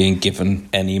being given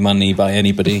any money by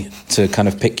anybody to kind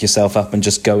of pick yourself up and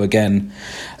just go again.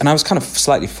 And I was kind of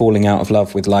slightly falling out of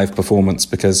love with live performance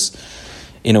because,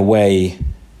 in a way,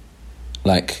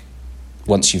 like,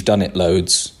 once you've done it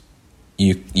loads,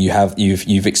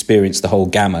 you've experienced the whole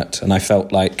gamut. And I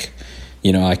felt like,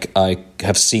 I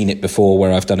have seen it before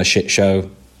where I've done a shit show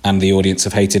and the audience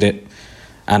have hated it.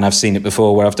 And I've seen it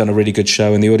before where I've done a really good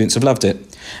show and the audience have loved it.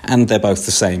 And they're both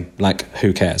the same. Like,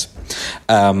 who cares?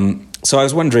 So I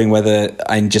was wondering whether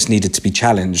I just needed to be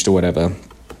challenged or whatever.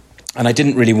 And I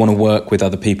didn't really want to work with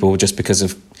other people just because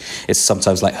of it's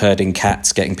sometimes like herding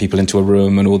cats, getting people into a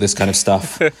room and all this kind of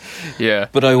stuff. Yeah.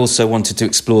 But I also wanted to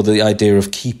explore the idea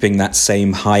of keeping that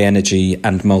same high energy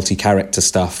and multi-character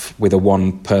stuff with a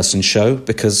one-person show,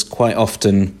 because quite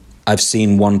often I've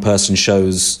seen one-person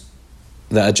shows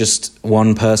that are just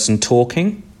one person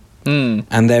talking,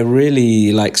 and they're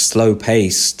really like slow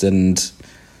paced and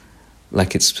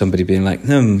like it's somebody being like,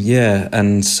 yeah,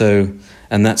 and so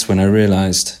And that's when I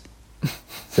realised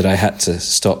that I had to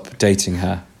stop dating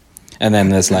her. And then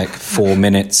there's like 4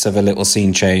 minutes of a little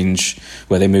scene change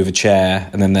where they move a chair,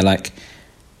 and then they're like,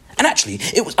 and actually,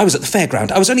 I was at the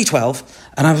fairground. I was only 12,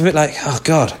 and I'm a bit like, oh,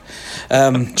 God,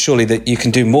 surely that you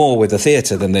can do more with a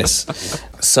theatre than this.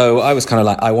 So I was kind of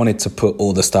like, I wanted to put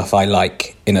all the stuff I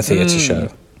like in a theatre show.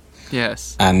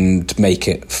 Yes. And make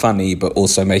it funny, but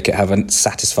also make it have a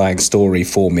satisfying story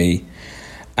for me.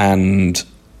 And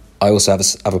I also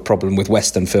have a problem with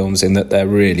Western films in that they're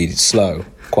really slow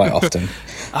quite often.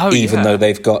 Even though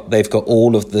they've got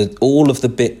all of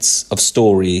the bits of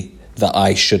story that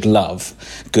I should love,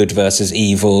 good versus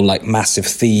evil, like massive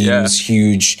themes,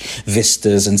 huge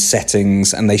vistas and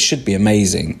settings, and they should be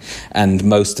amazing. And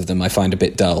most of them I find a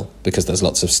bit dull because there's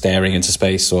lots of staring into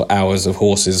space or hours of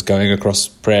horses going across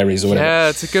prairies or whatever. Yeah,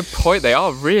 it's a good point. They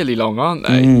are really long, aren't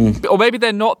they? Or maybe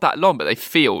they're not that long, but they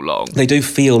feel long. They do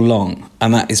feel long,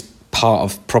 and that is part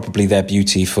of probably their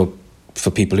beauty for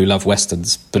people who love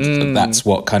Westerns, but that's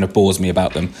what kind of bores me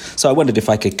about them. So I wondered if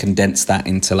I could condense that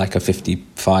into like a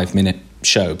 55-minute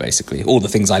show, basically. All the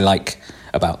things I like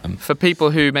about them. For people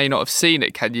who may not have seen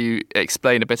it, can you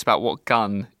explain a bit about what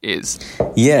Gun is?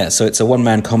 Yeah, so it's a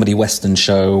one-man comedy Western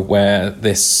show where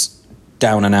this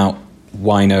down-and-out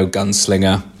wino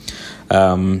gunslinger,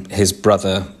 his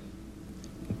brother,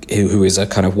 who is a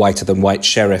kind of whiter-than-white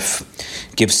sheriff,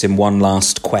 gives him one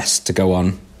last quest to go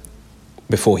on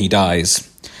before he dies.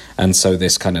 And so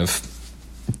this kind of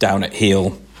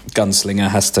down-at-heel gunslinger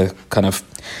has to kind of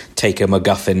take a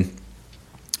MacGuffin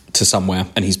to somewhere,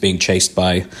 and he's being chased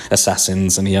by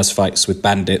assassins, and he has fights with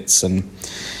bandits and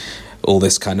all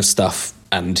this kind of stuff,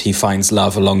 and he finds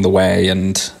love along the way.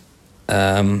 And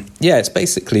it's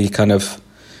basically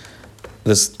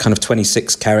there's kind of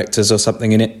 26 characters or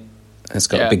something in it. It's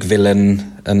got a big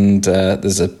villain, and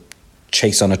there's a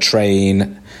chase on a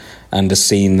train and a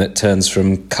scene that turns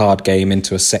from card game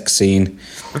into a sex scene.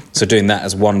 So doing that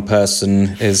as one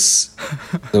person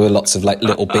there were lots of like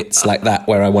little bits like that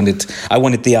where I wanted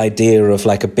the idea of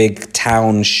like a big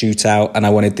town shootout, and I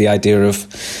wanted the idea of,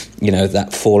 that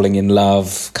falling in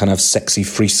love kind of sexy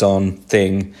frisson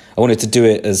thing. I wanted to do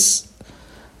it as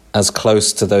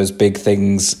close to those big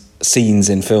scenes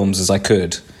in films as I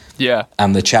could. Yeah.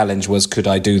 And the challenge was, could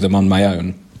I do them on my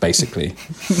own, basically?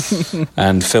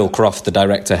 And Phil Croft, the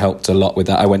director, helped a lot with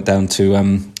that. I went down to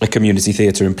a community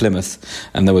theatre in Plymouth,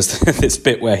 and there was this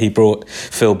bit where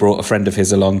Phil brought a friend of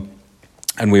his along,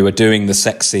 and we were doing the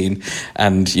sex scene,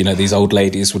 and, these old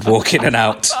ladies would walk in and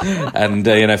out, and,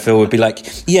 Phil would be like,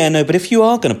 yeah, no, but if you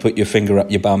are going to put your finger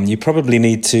up your bum, you probably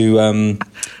need to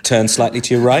turn slightly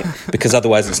to your right, because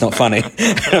otherwise it's not funny.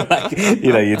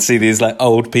 You'd see these, like,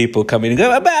 old people come in and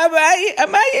go, am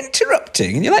I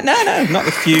interrupting? And you're like, no,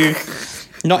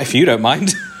 not if you don't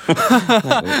mind.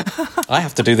 I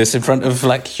have to do this in front of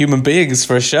like human beings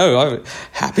for a show. I'm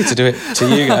happy to do it to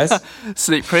you guys.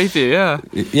 Sneak preview, yeah.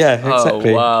 Yeah,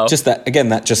 exactly. Oh, wow. Just that, again,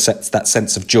 that just sets that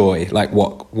sense of joy, like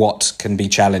what can be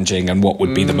challenging and what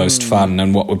would be the most fun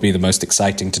and what would be the most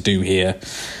exciting to do here.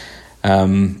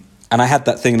 And I had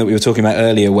that thing that we were talking about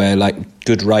earlier where like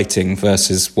good writing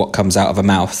versus what comes out of a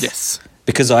mouth. Yes.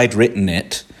 Because I'd written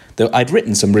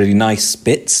some really nice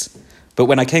bits, but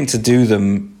when I came to do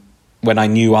them, when I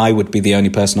knew I would be the only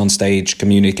person on stage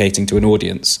communicating to an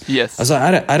audience, yes, I was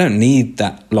like, I don't need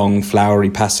that long,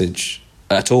 flowery passage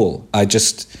at all.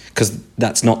 Because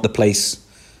that's not the place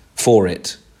for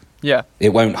it. Yeah. It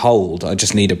won't hold. I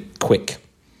just need a quick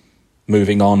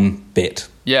moving on bit.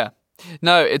 Yeah.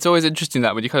 No, it's always interesting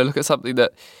that when you kind of look at something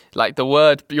that, like the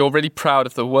word, you're really proud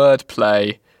of the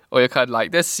wordplay, or you're kind of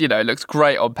like, this, it looks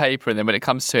great on paper, and then when it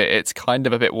comes to it, it's kind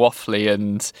of a bit waffly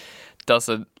and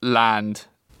doesn't land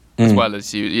as well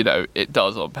as it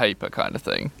does on paper, kind of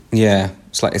thing. Yeah,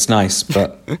 it's like, it's nice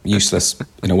but useless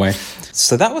in a way.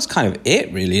 So that was kind of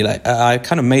it, really. Like I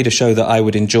kind of made a show that I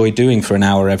would enjoy doing for an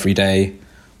hour every day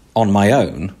on my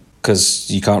own,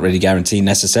 because you can't really guarantee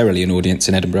necessarily an audience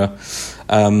in Edinburgh.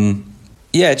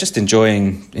 Just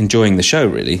enjoying the show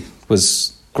really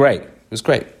was great. It was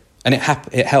great, and it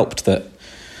helped that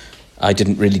I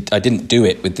didn't do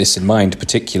it with this in mind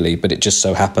particularly, but it just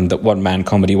so happened that one-man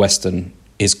comedy Western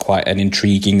is quite an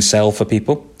intriguing sell for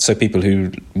people. So people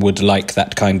who would like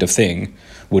that kind of thing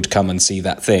would come and see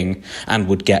that thing and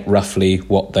would get roughly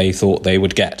what they thought they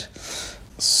would get.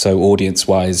 So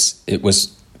audience-wise, it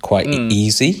was quite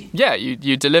easy. Yeah,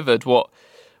 you delivered what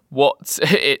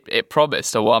it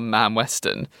promised, a one-man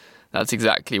Western. That's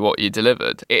exactly what you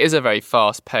delivered. It is a very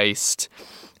fast-paced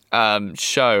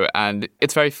show, and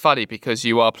it's very funny because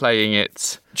you are playing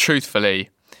it truthfully.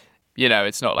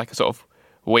 It's not like a sort of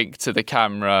wink to the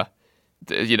camera,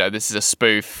 this is a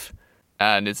spoof,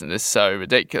 And isn't this so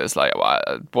ridiculous? Like,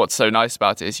 what's so nice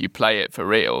about it is you play it for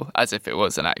real, as if it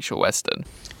was an actual Western.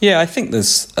 Yeah, I think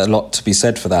there's a lot to be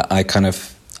said for that.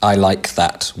 I like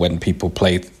that when people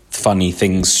play funny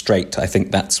things straight. I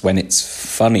think that's when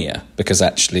it's funnier, because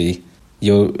actually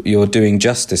you're doing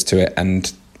justice to it.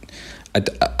 And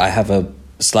I have a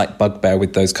slight bugbear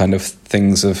with those kind of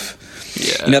things of,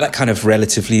 that kind of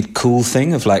relatively cool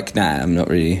thing of like, I'm not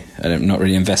really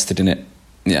invested in it.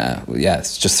 Yeah,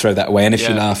 just throw that away. And if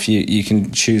you laugh, you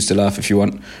can choose to laugh if you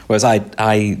want. Whereas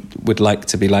I would like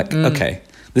to be like, okay,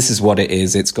 this is what it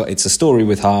is. It's a story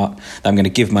with heart that I'm going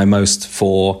to give my most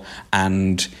for.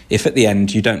 And if at the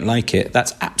end you don't like it,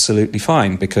 that's absolutely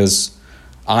fine, because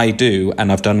I do,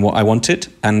 and I've done what I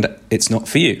wanted, and it's not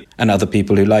for you. And other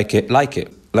people who like it, like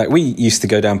it. Like, we used to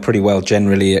go down pretty well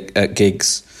generally at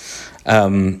gigs.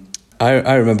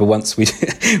 I remember once we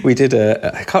did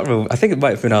I can't remember, I think it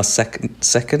might have been our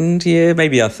second year,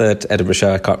 maybe our third Edinburgh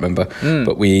show, I can't remember.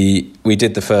 But we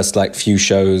did the first like few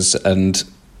shows and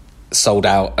sold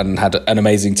out and had an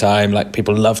amazing time. Like,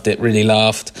 people loved it, really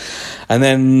laughed. And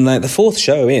then like the fourth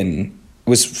show in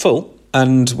was full,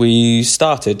 and we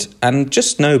started and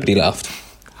just nobody laughed.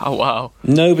 Oh, wow.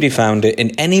 Nobody found it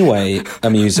in any way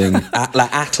amusing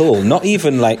at all. Not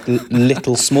even like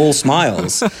little small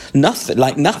smiles. Nothing.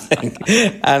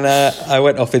 And I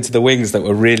went off into the wings that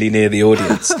were really near the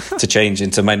audience to change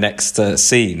into my next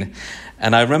scene.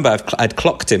 And I remember I'd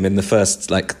clocked him in the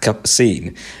first like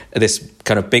scene, this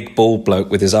kind of big bald bloke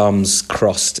with his arms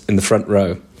crossed in the front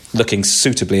row, looking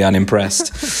suitably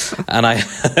unimpressed. And I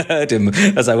heard him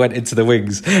as I went into the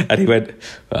wings, and he went,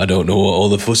 I don't know what all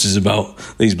the fuss is about.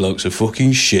 These blokes are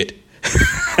fucking shit.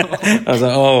 I was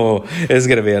like, oh, it's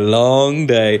going to be a long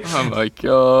day. Oh, my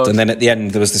God. And then at the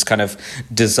end, there was this kind of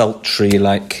desultory,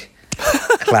 like,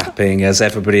 clapping as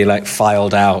everybody, like,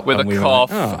 filed out. With and a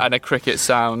cough and a cricket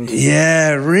sound.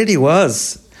 Yeah, it really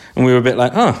was. And we were a bit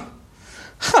like, well,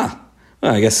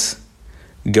 I guess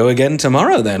go again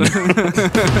tomorrow then.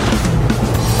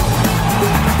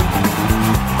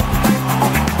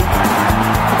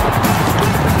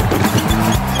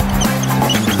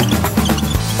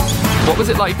 What was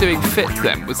it like doing Fit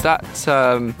then? Was that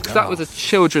that was a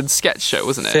children's sketch show,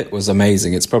 wasn't it? Fit was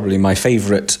amazing. It's probably my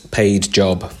favourite paid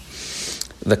job.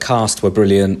 The cast were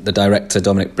brilliant. The director,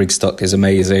 Dominic Brigstock, is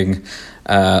amazing.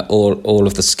 All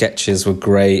of the sketches were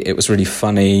great. It was really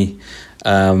funny.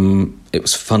 It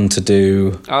was fun to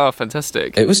do. Oh,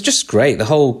 fantastic. It was just great. The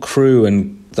whole crew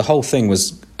and the whole thing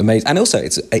was amazing. And also,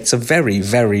 it's a very,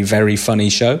 very, very funny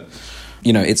show.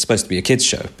 You know, it's supposed to be a kids'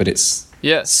 show, but it's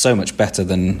so much better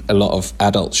than a lot of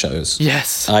adult shows.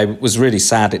 Yes. I was really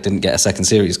sad it didn't get a second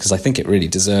series, because I think it really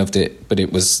deserved it, but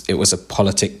it was a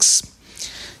politics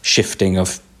shifting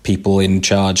of people in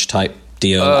charge type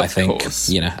deal, I think,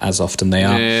 you know, as often they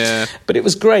are. Yeah. But it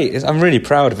was great. I'm really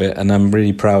proud of it, and I'm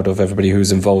really proud of everybody who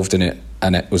was involved in it,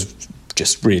 and it was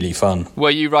just really fun.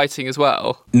 Were you writing as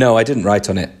well? No, I didn't write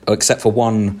on it, except for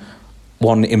one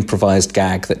improvised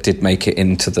gag that did make it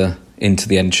into the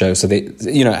end show. So they,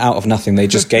 you know, out of nothing, they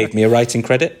just gave me a writing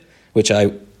credit, which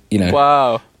I, you know,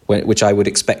 wow, which I would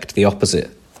expect the opposite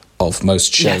of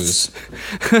most shows.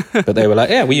 Yes. But they were like,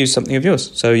 yeah, we use something of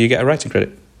yours, so you get a writing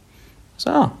credit.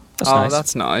 So, that's nice.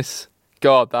 That's nice.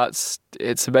 God,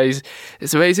 it's amazing.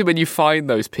 It's amazing when you find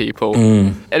those people.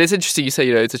 Mm. And it's interesting you say,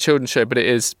 you know, it's a children's show, but it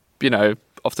is, you know,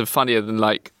 often funnier than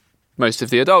like most of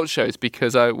the adult shows,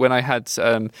 because when I had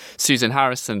Susan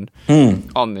Harrison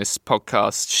on this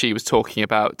podcast, she was talking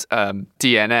about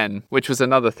DNN, which was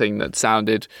another thing that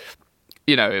sounded,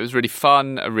 you know, it was really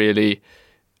fun, a really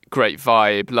great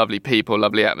vibe, lovely people,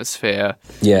 lovely atmosphere.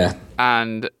 Yeah.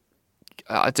 And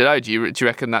I don't know, do you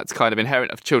reckon that's kind of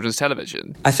inherent of children's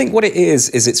television? I think what it is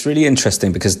it's really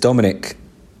interesting, because Dominic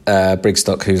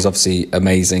Brigstock, who's obviously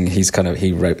amazing, he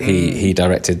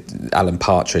directed Alan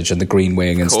Partridge and The Green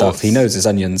Wing and stuff. He knows his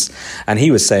onions. And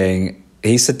he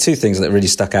said two things that really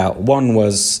stuck out. One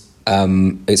was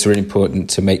it's really important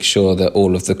to make sure that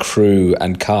all of the crew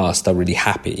and cast are really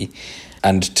happy,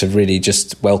 and to really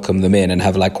just welcome them in and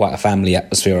have like quite a family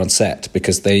atmosphere on set,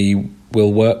 because they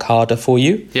will work harder for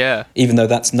you. Yeah. Even though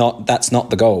that's not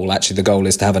the goal. Actually, the goal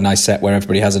is to have a nice set where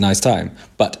everybody has a nice time.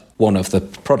 But one of the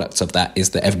products of that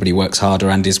is that everybody works harder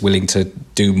and is willing to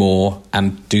do more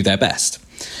and do their best,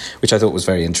 which I thought was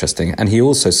very interesting. And he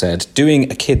also said,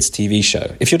 doing a kids' TV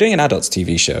show, if you're doing an adults'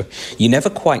 TV show, you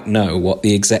never quite know what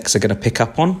the execs are going to pick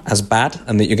up on as bad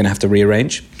and that you're going to have to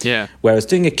rearrange. Yeah. Whereas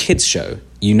doing a kids' show,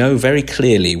 you know very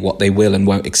clearly what they will and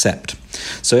won't accept.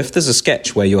 So if there's a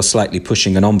sketch where you're slightly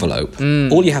pushing an envelope,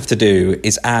 all you have to do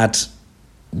is add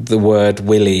the word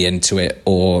willy into it,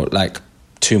 or like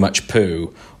too much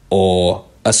poo, or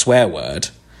a swear word,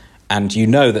 and you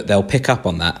know that they'll pick up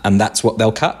on that, and that's what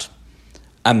they'll cut,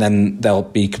 and then they'll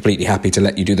be completely happy to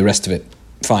let you do the rest of it.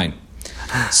 Fine.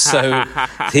 So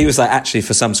he was like, actually,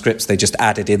 for some scripts, they just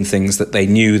added in things that they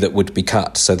knew that would be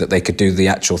cut so that they could do the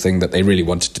actual thing that they really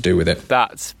wanted to do with it.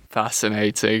 That's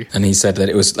fascinating. And he said that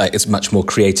it was like, it's much more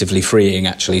creatively freeing,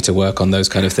 actually, to work on those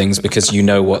kind of things, because you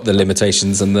know what the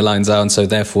limitations and the lines are, and so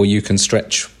therefore you can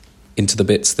stretch into the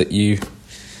bits that you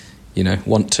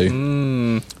want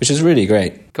to, which is really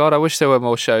great. God, I wish there were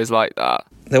more shows like that.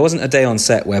 There wasn't a day on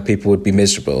set where people would be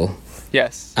miserable.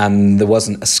 Yes. And there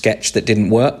wasn't a sketch that didn't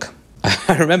work.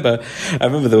 I remember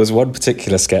there was one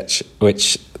particular sketch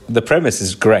which the premise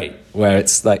is great, where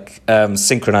it's like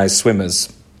synchronized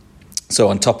swimmers. So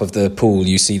on top of the pool,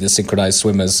 you see the synchronized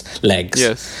swimmers' legs.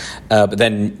 Yes. But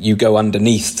then you go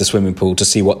underneath the swimming pool to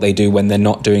see what they do when they're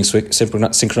not doing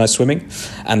synchronized swimming.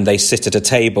 And they sit at a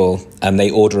table and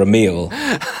they order a meal.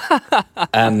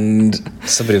 And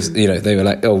somebody was, they were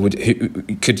like, "Oh,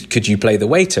 could you play the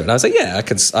waiter?" And I was like, "Yeah,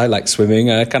 I like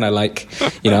swimming. I kind of like,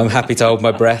 I'm happy to hold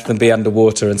my breath and be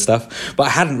underwater and stuff." But I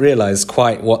hadn't realised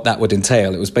quite what that would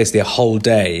entail. It was basically a whole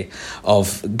day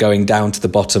of going down to the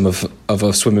bottom of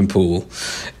a swimming pool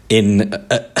in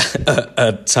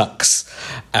a tux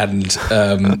and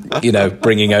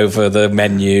bringing over the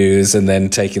menus and then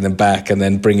taking them back, and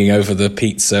then bringing over the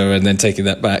pizza and then taking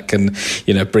that back, and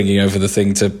bringing over the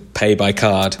thing to pay by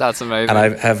card. That's amazing.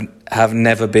 And I have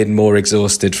never been more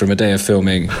exhausted from a day of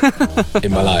filming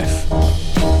in my life.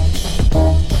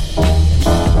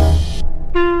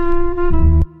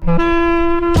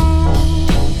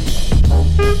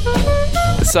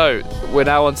 So, we're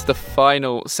now on to the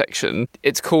final section.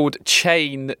 It's called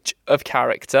Change of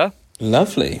Character.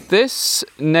 Lovely. This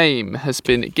name has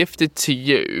been gifted to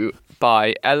you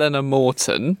by Eleanor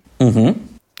Morton. Mm-hmm.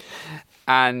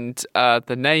 And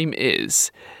the name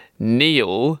is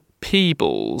Neil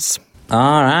Peebles.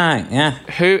 All right, yeah.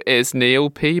 Who is Neil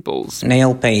Peebles?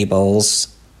 Neil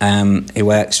Peebles, he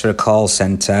works for a call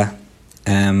centre,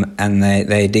 and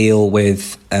they deal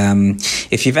with...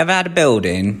 if you've ever had a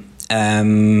building...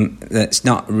 that's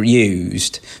not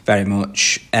used very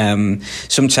much.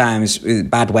 Sometimes with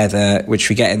bad weather, which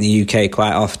we get in the UK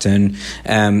quite often,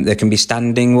 there can be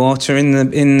standing water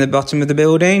in the bottom of the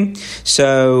building.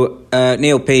 So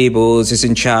Neil Peebles is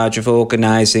in charge of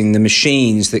organising the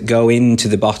machines that go into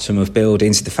the bottom of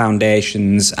buildings, the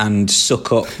foundations, and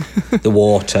suck up the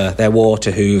water. They're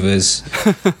water hoovers.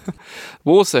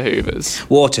 Water hoovers?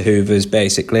 Water hoovers,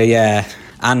 basically, yeah.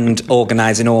 And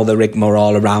organising all the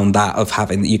rigmarole around that of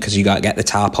having, because you got to get the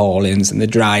tarpaulins and the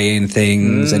drying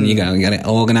things, and you got to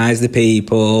organise the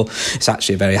people. It's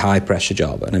actually a very high pressure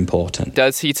job and important.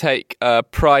 Does he take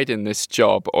pride in this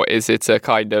job, or is it a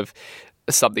kind of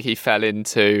something he fell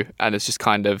into and it's just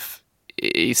kind of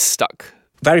he's stuck?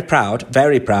 Very proud,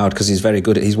 because he's very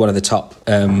good. He's one of the top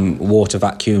water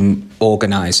vacuum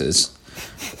organisers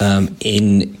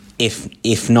in,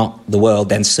 if not the world,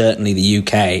 then certainly the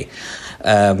UK.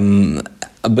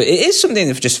 But it is something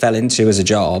that just fell into as a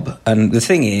job. And the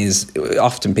thing is,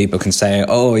 often people can say,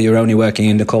 "Oh, you're only working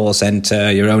in the call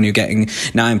centre, you're only getting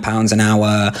 £9 an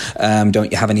hour,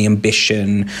 don't you have any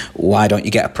ambition, why don't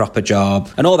you get a proper job,"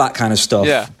 and all that kind of stuff.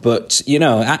 Yeah. But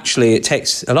actually it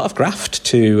takes a lot of graft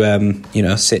to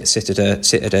sit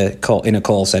in a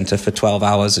call centre for 12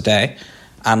 hours a day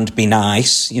and be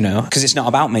nice, because it's not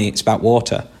about me, it's about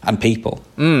water and people.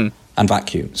 And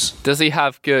vacuums. Does he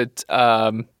have good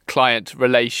client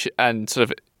relation and sort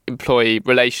of employee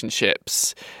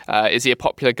relationships? Is he a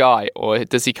popular guy, or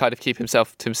does he kind of keep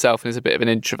himself to himself and is a bit of an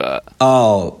introvert?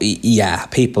 Oh, yeah,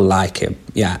 people like him.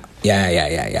 Yeah.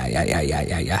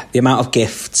 The amount of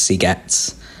gifts he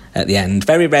gets at the end.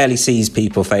 Very rarely sees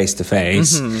people face to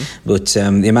face, but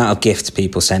the amount of gifts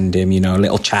people send him,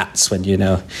 little chats when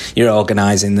you're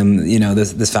organising them,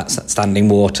 the standing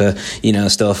water,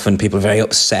 stuff, and people are very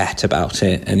upset about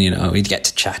it, and we'd get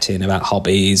to chatting about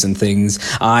hobbies and things.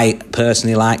 I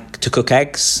personally like to cook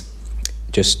eggs.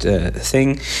 Just a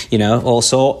thing, all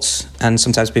sorts, and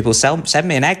sometimes people send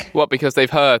me an egg. What, because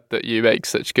they've heard that you make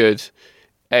such good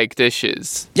egg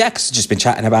dishes? Yeah, because I've just been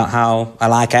chatting about how I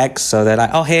like eggs, so they're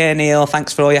like, "Oh, here, Neil,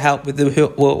 thanks for all your help with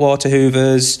the water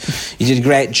hoovers. You did a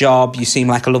great job. You seem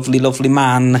like a lovely, lovely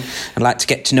man. I'd like to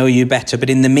get to know you better. But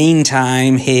in the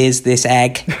meantime, here's this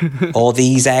egg, or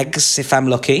these eggs, if I'm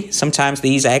lucky. Sometimes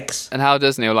these eggs." And how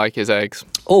does Neil like his eggs?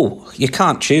 Oh, you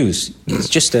can't choose. It's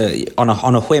just on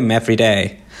a whim every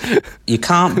day. You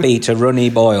can't beat a runny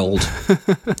boiled.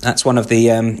 That's one of the,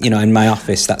 in my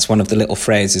office, that's one of the little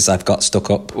phrases I've got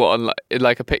stuck up. What,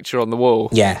 like a picture on the wall?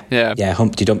 Yeah,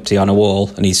 Humpty Dumpty on a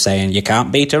wall, and he's saying, "You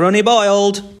can't beat a runny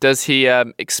boiled." Does he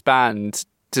expand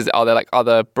Are there like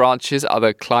other branches,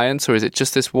 other clients, or is it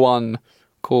just this one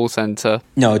call centre?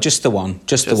 No, just the one.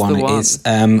 Just the one. It is.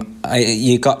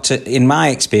 You got to, in my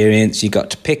experience, you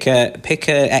got to pick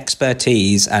a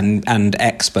expertise and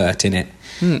expert in it.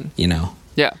 You know.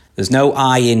 Yeah. There's no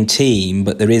I in team,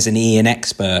 but there is an E in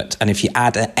expert. And if you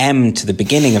add an M to the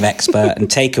beginning of expert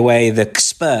and take away the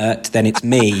expert, then it's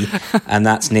me, and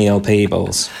that's Neil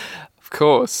Peebles. Of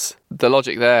course. The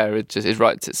logic there, it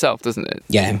writes itself, doesn't it?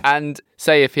 Yeah. And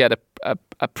say if he had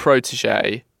a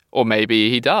protege, or maybe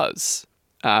he does,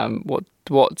 what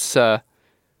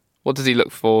does he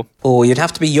look for? Oh, you'd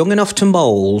have to be young enough to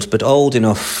mould, but old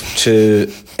enough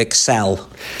to excel.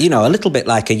 You know, a little bit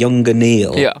like a younger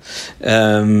Neil. Yeah.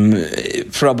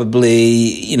 Probably,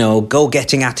 you know,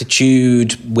 go-getting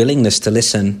attitude, willingness to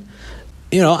listen.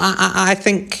 You know, I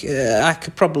think I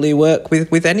could probably work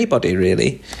with anybody,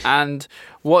 really. And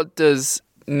what does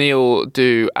Neil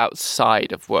do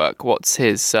outside of work? What's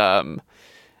his... well,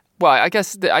 I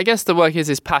guess the work is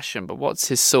his passion, but what's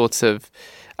his sort of...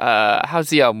 how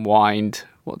does he unwind?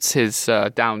 What's his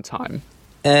downtime?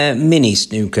 Mini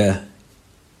snooker.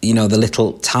 You know, the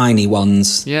little tiny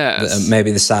ones. Yes. That are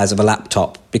maybe the size of a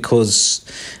laptop, because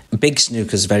big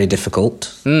snooker's very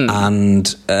difficult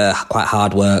and quite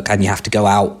hard work, and you have to go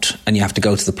out and you have to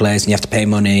go to the place and you have to pay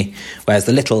money, whereas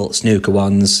the little snooker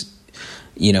ones,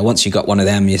 you know, once you got one of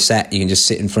them, you're set. You can just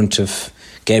sit in front of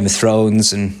Game of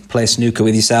Thrones and play snooker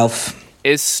with yourself.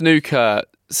 Is snooker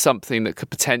something that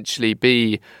could potentially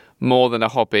be more than a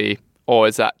hobby, or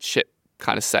is that ship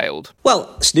kind of sailed?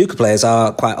 Well, snooker players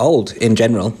are quite old in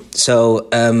general, so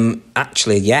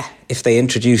actually, yeah, if they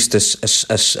introduced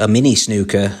a mini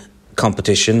snooker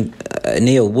competition,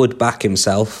 Neil would back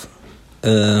himself.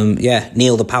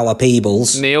 Neil the Power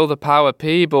Peebles. Neil the Power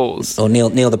Peebles. Or Neil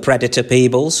the Predator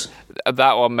Peebles.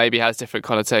 That one maybe has different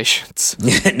connotations.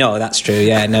 No, that's true.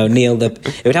 Yeah, no, Neil.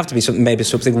 It would have to be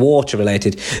something water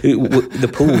related. The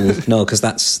pool, no, because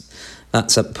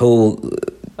that's a pool.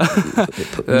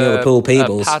 Neil the Pool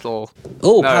Peebles. Paddle.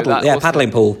 Oh, no, paddle. Yeah,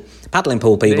 paddling pool. Paddling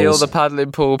pool Peebles. Neil the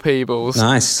Paddling Pool Peebles.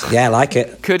 Nice. Yeah, I like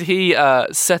it. Could he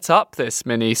set up this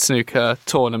mini snooker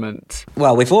tournament?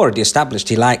 Well, we've already established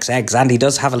he likes eggs, and he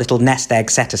does have a little nest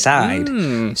egg set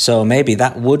aside. So maybe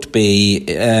that would be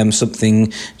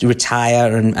something to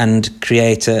retire and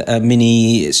create a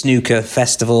mini snooker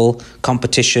festival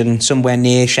competition somewhere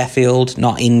near Sheffield,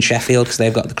 not in Sheffield, because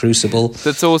they've got the Crucible.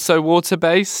 That's also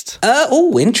water-based?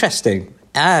 Interesting.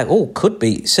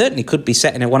 Certainly could be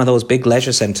set in one of those big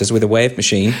leisure centres with a wave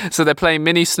machine. So they're playing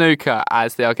mini snooker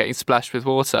as they are getting splashed with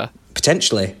water?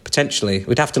 Potentially.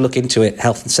 We'd have to look into it,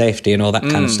 health and safety and all that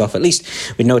kind of stuff. At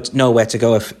least we'd know where to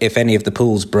go if any of the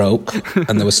pools broke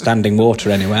and there was standing water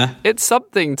anywhere. It's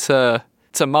something to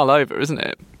mull over, isn't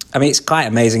it? I mean, it's quite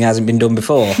amazing it hasn't been done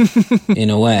before, in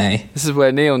a way. This is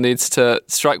where Neil needs to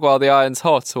strike while the iron's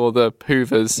hot, or the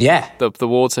hoovers, the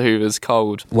water hoovers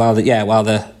cold. While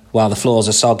the floors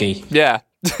are soggy. Yeah,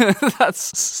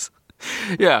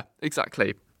 yeah,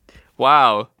 exactly.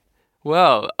 Wow.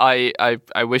 Well, I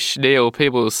wish Neil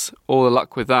Peebles all the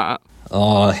luck with that.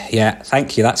 Oh, yeah,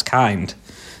 thank you, that's kind.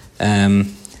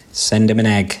 Send him an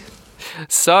egg.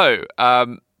 So,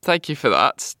 thank you for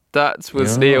that. That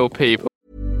was Neil Peebles.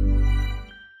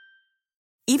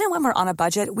 Even when we're on a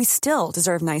budget, we still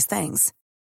deserve nice things.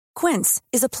 Quince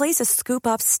is a place to scoop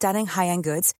up stunning high-end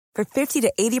goods for 50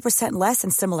 to 80% less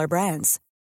than similar brands.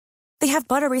 They have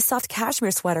buttery soft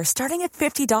cashmere sweaters starting at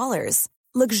 $50,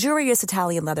 luxurious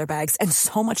Italian leather bags, and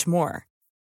so much more.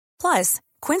 Plus,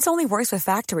 Quince only works with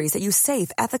factories that use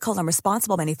safe, ethical, and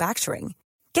responsible manufacturing.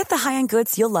 Get the high-end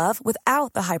goods you'll love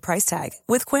without the high price tag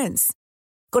with Quince.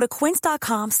 Go to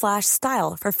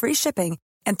quince.com/style for free shipping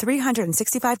and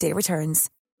 365-day returns.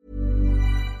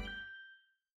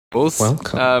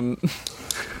 Welcome.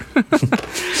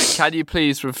 Can you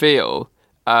please reveal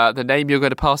the name you're going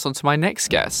to pass on to my next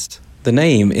guest? The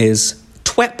name is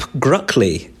Twep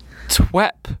Gruckley.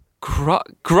 Twep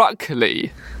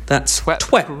Gruckley? That's Twep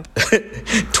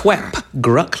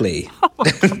Gruckley.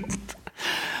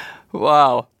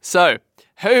 Wow. So,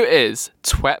 who is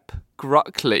Twep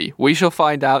Gruckley? We shall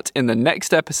find out in the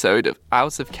next episode of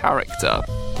Out of Character.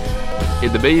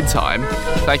 In the meantime,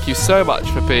 thank you so much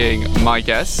for being my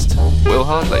guest, Will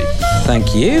Hardley.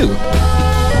 Thank you.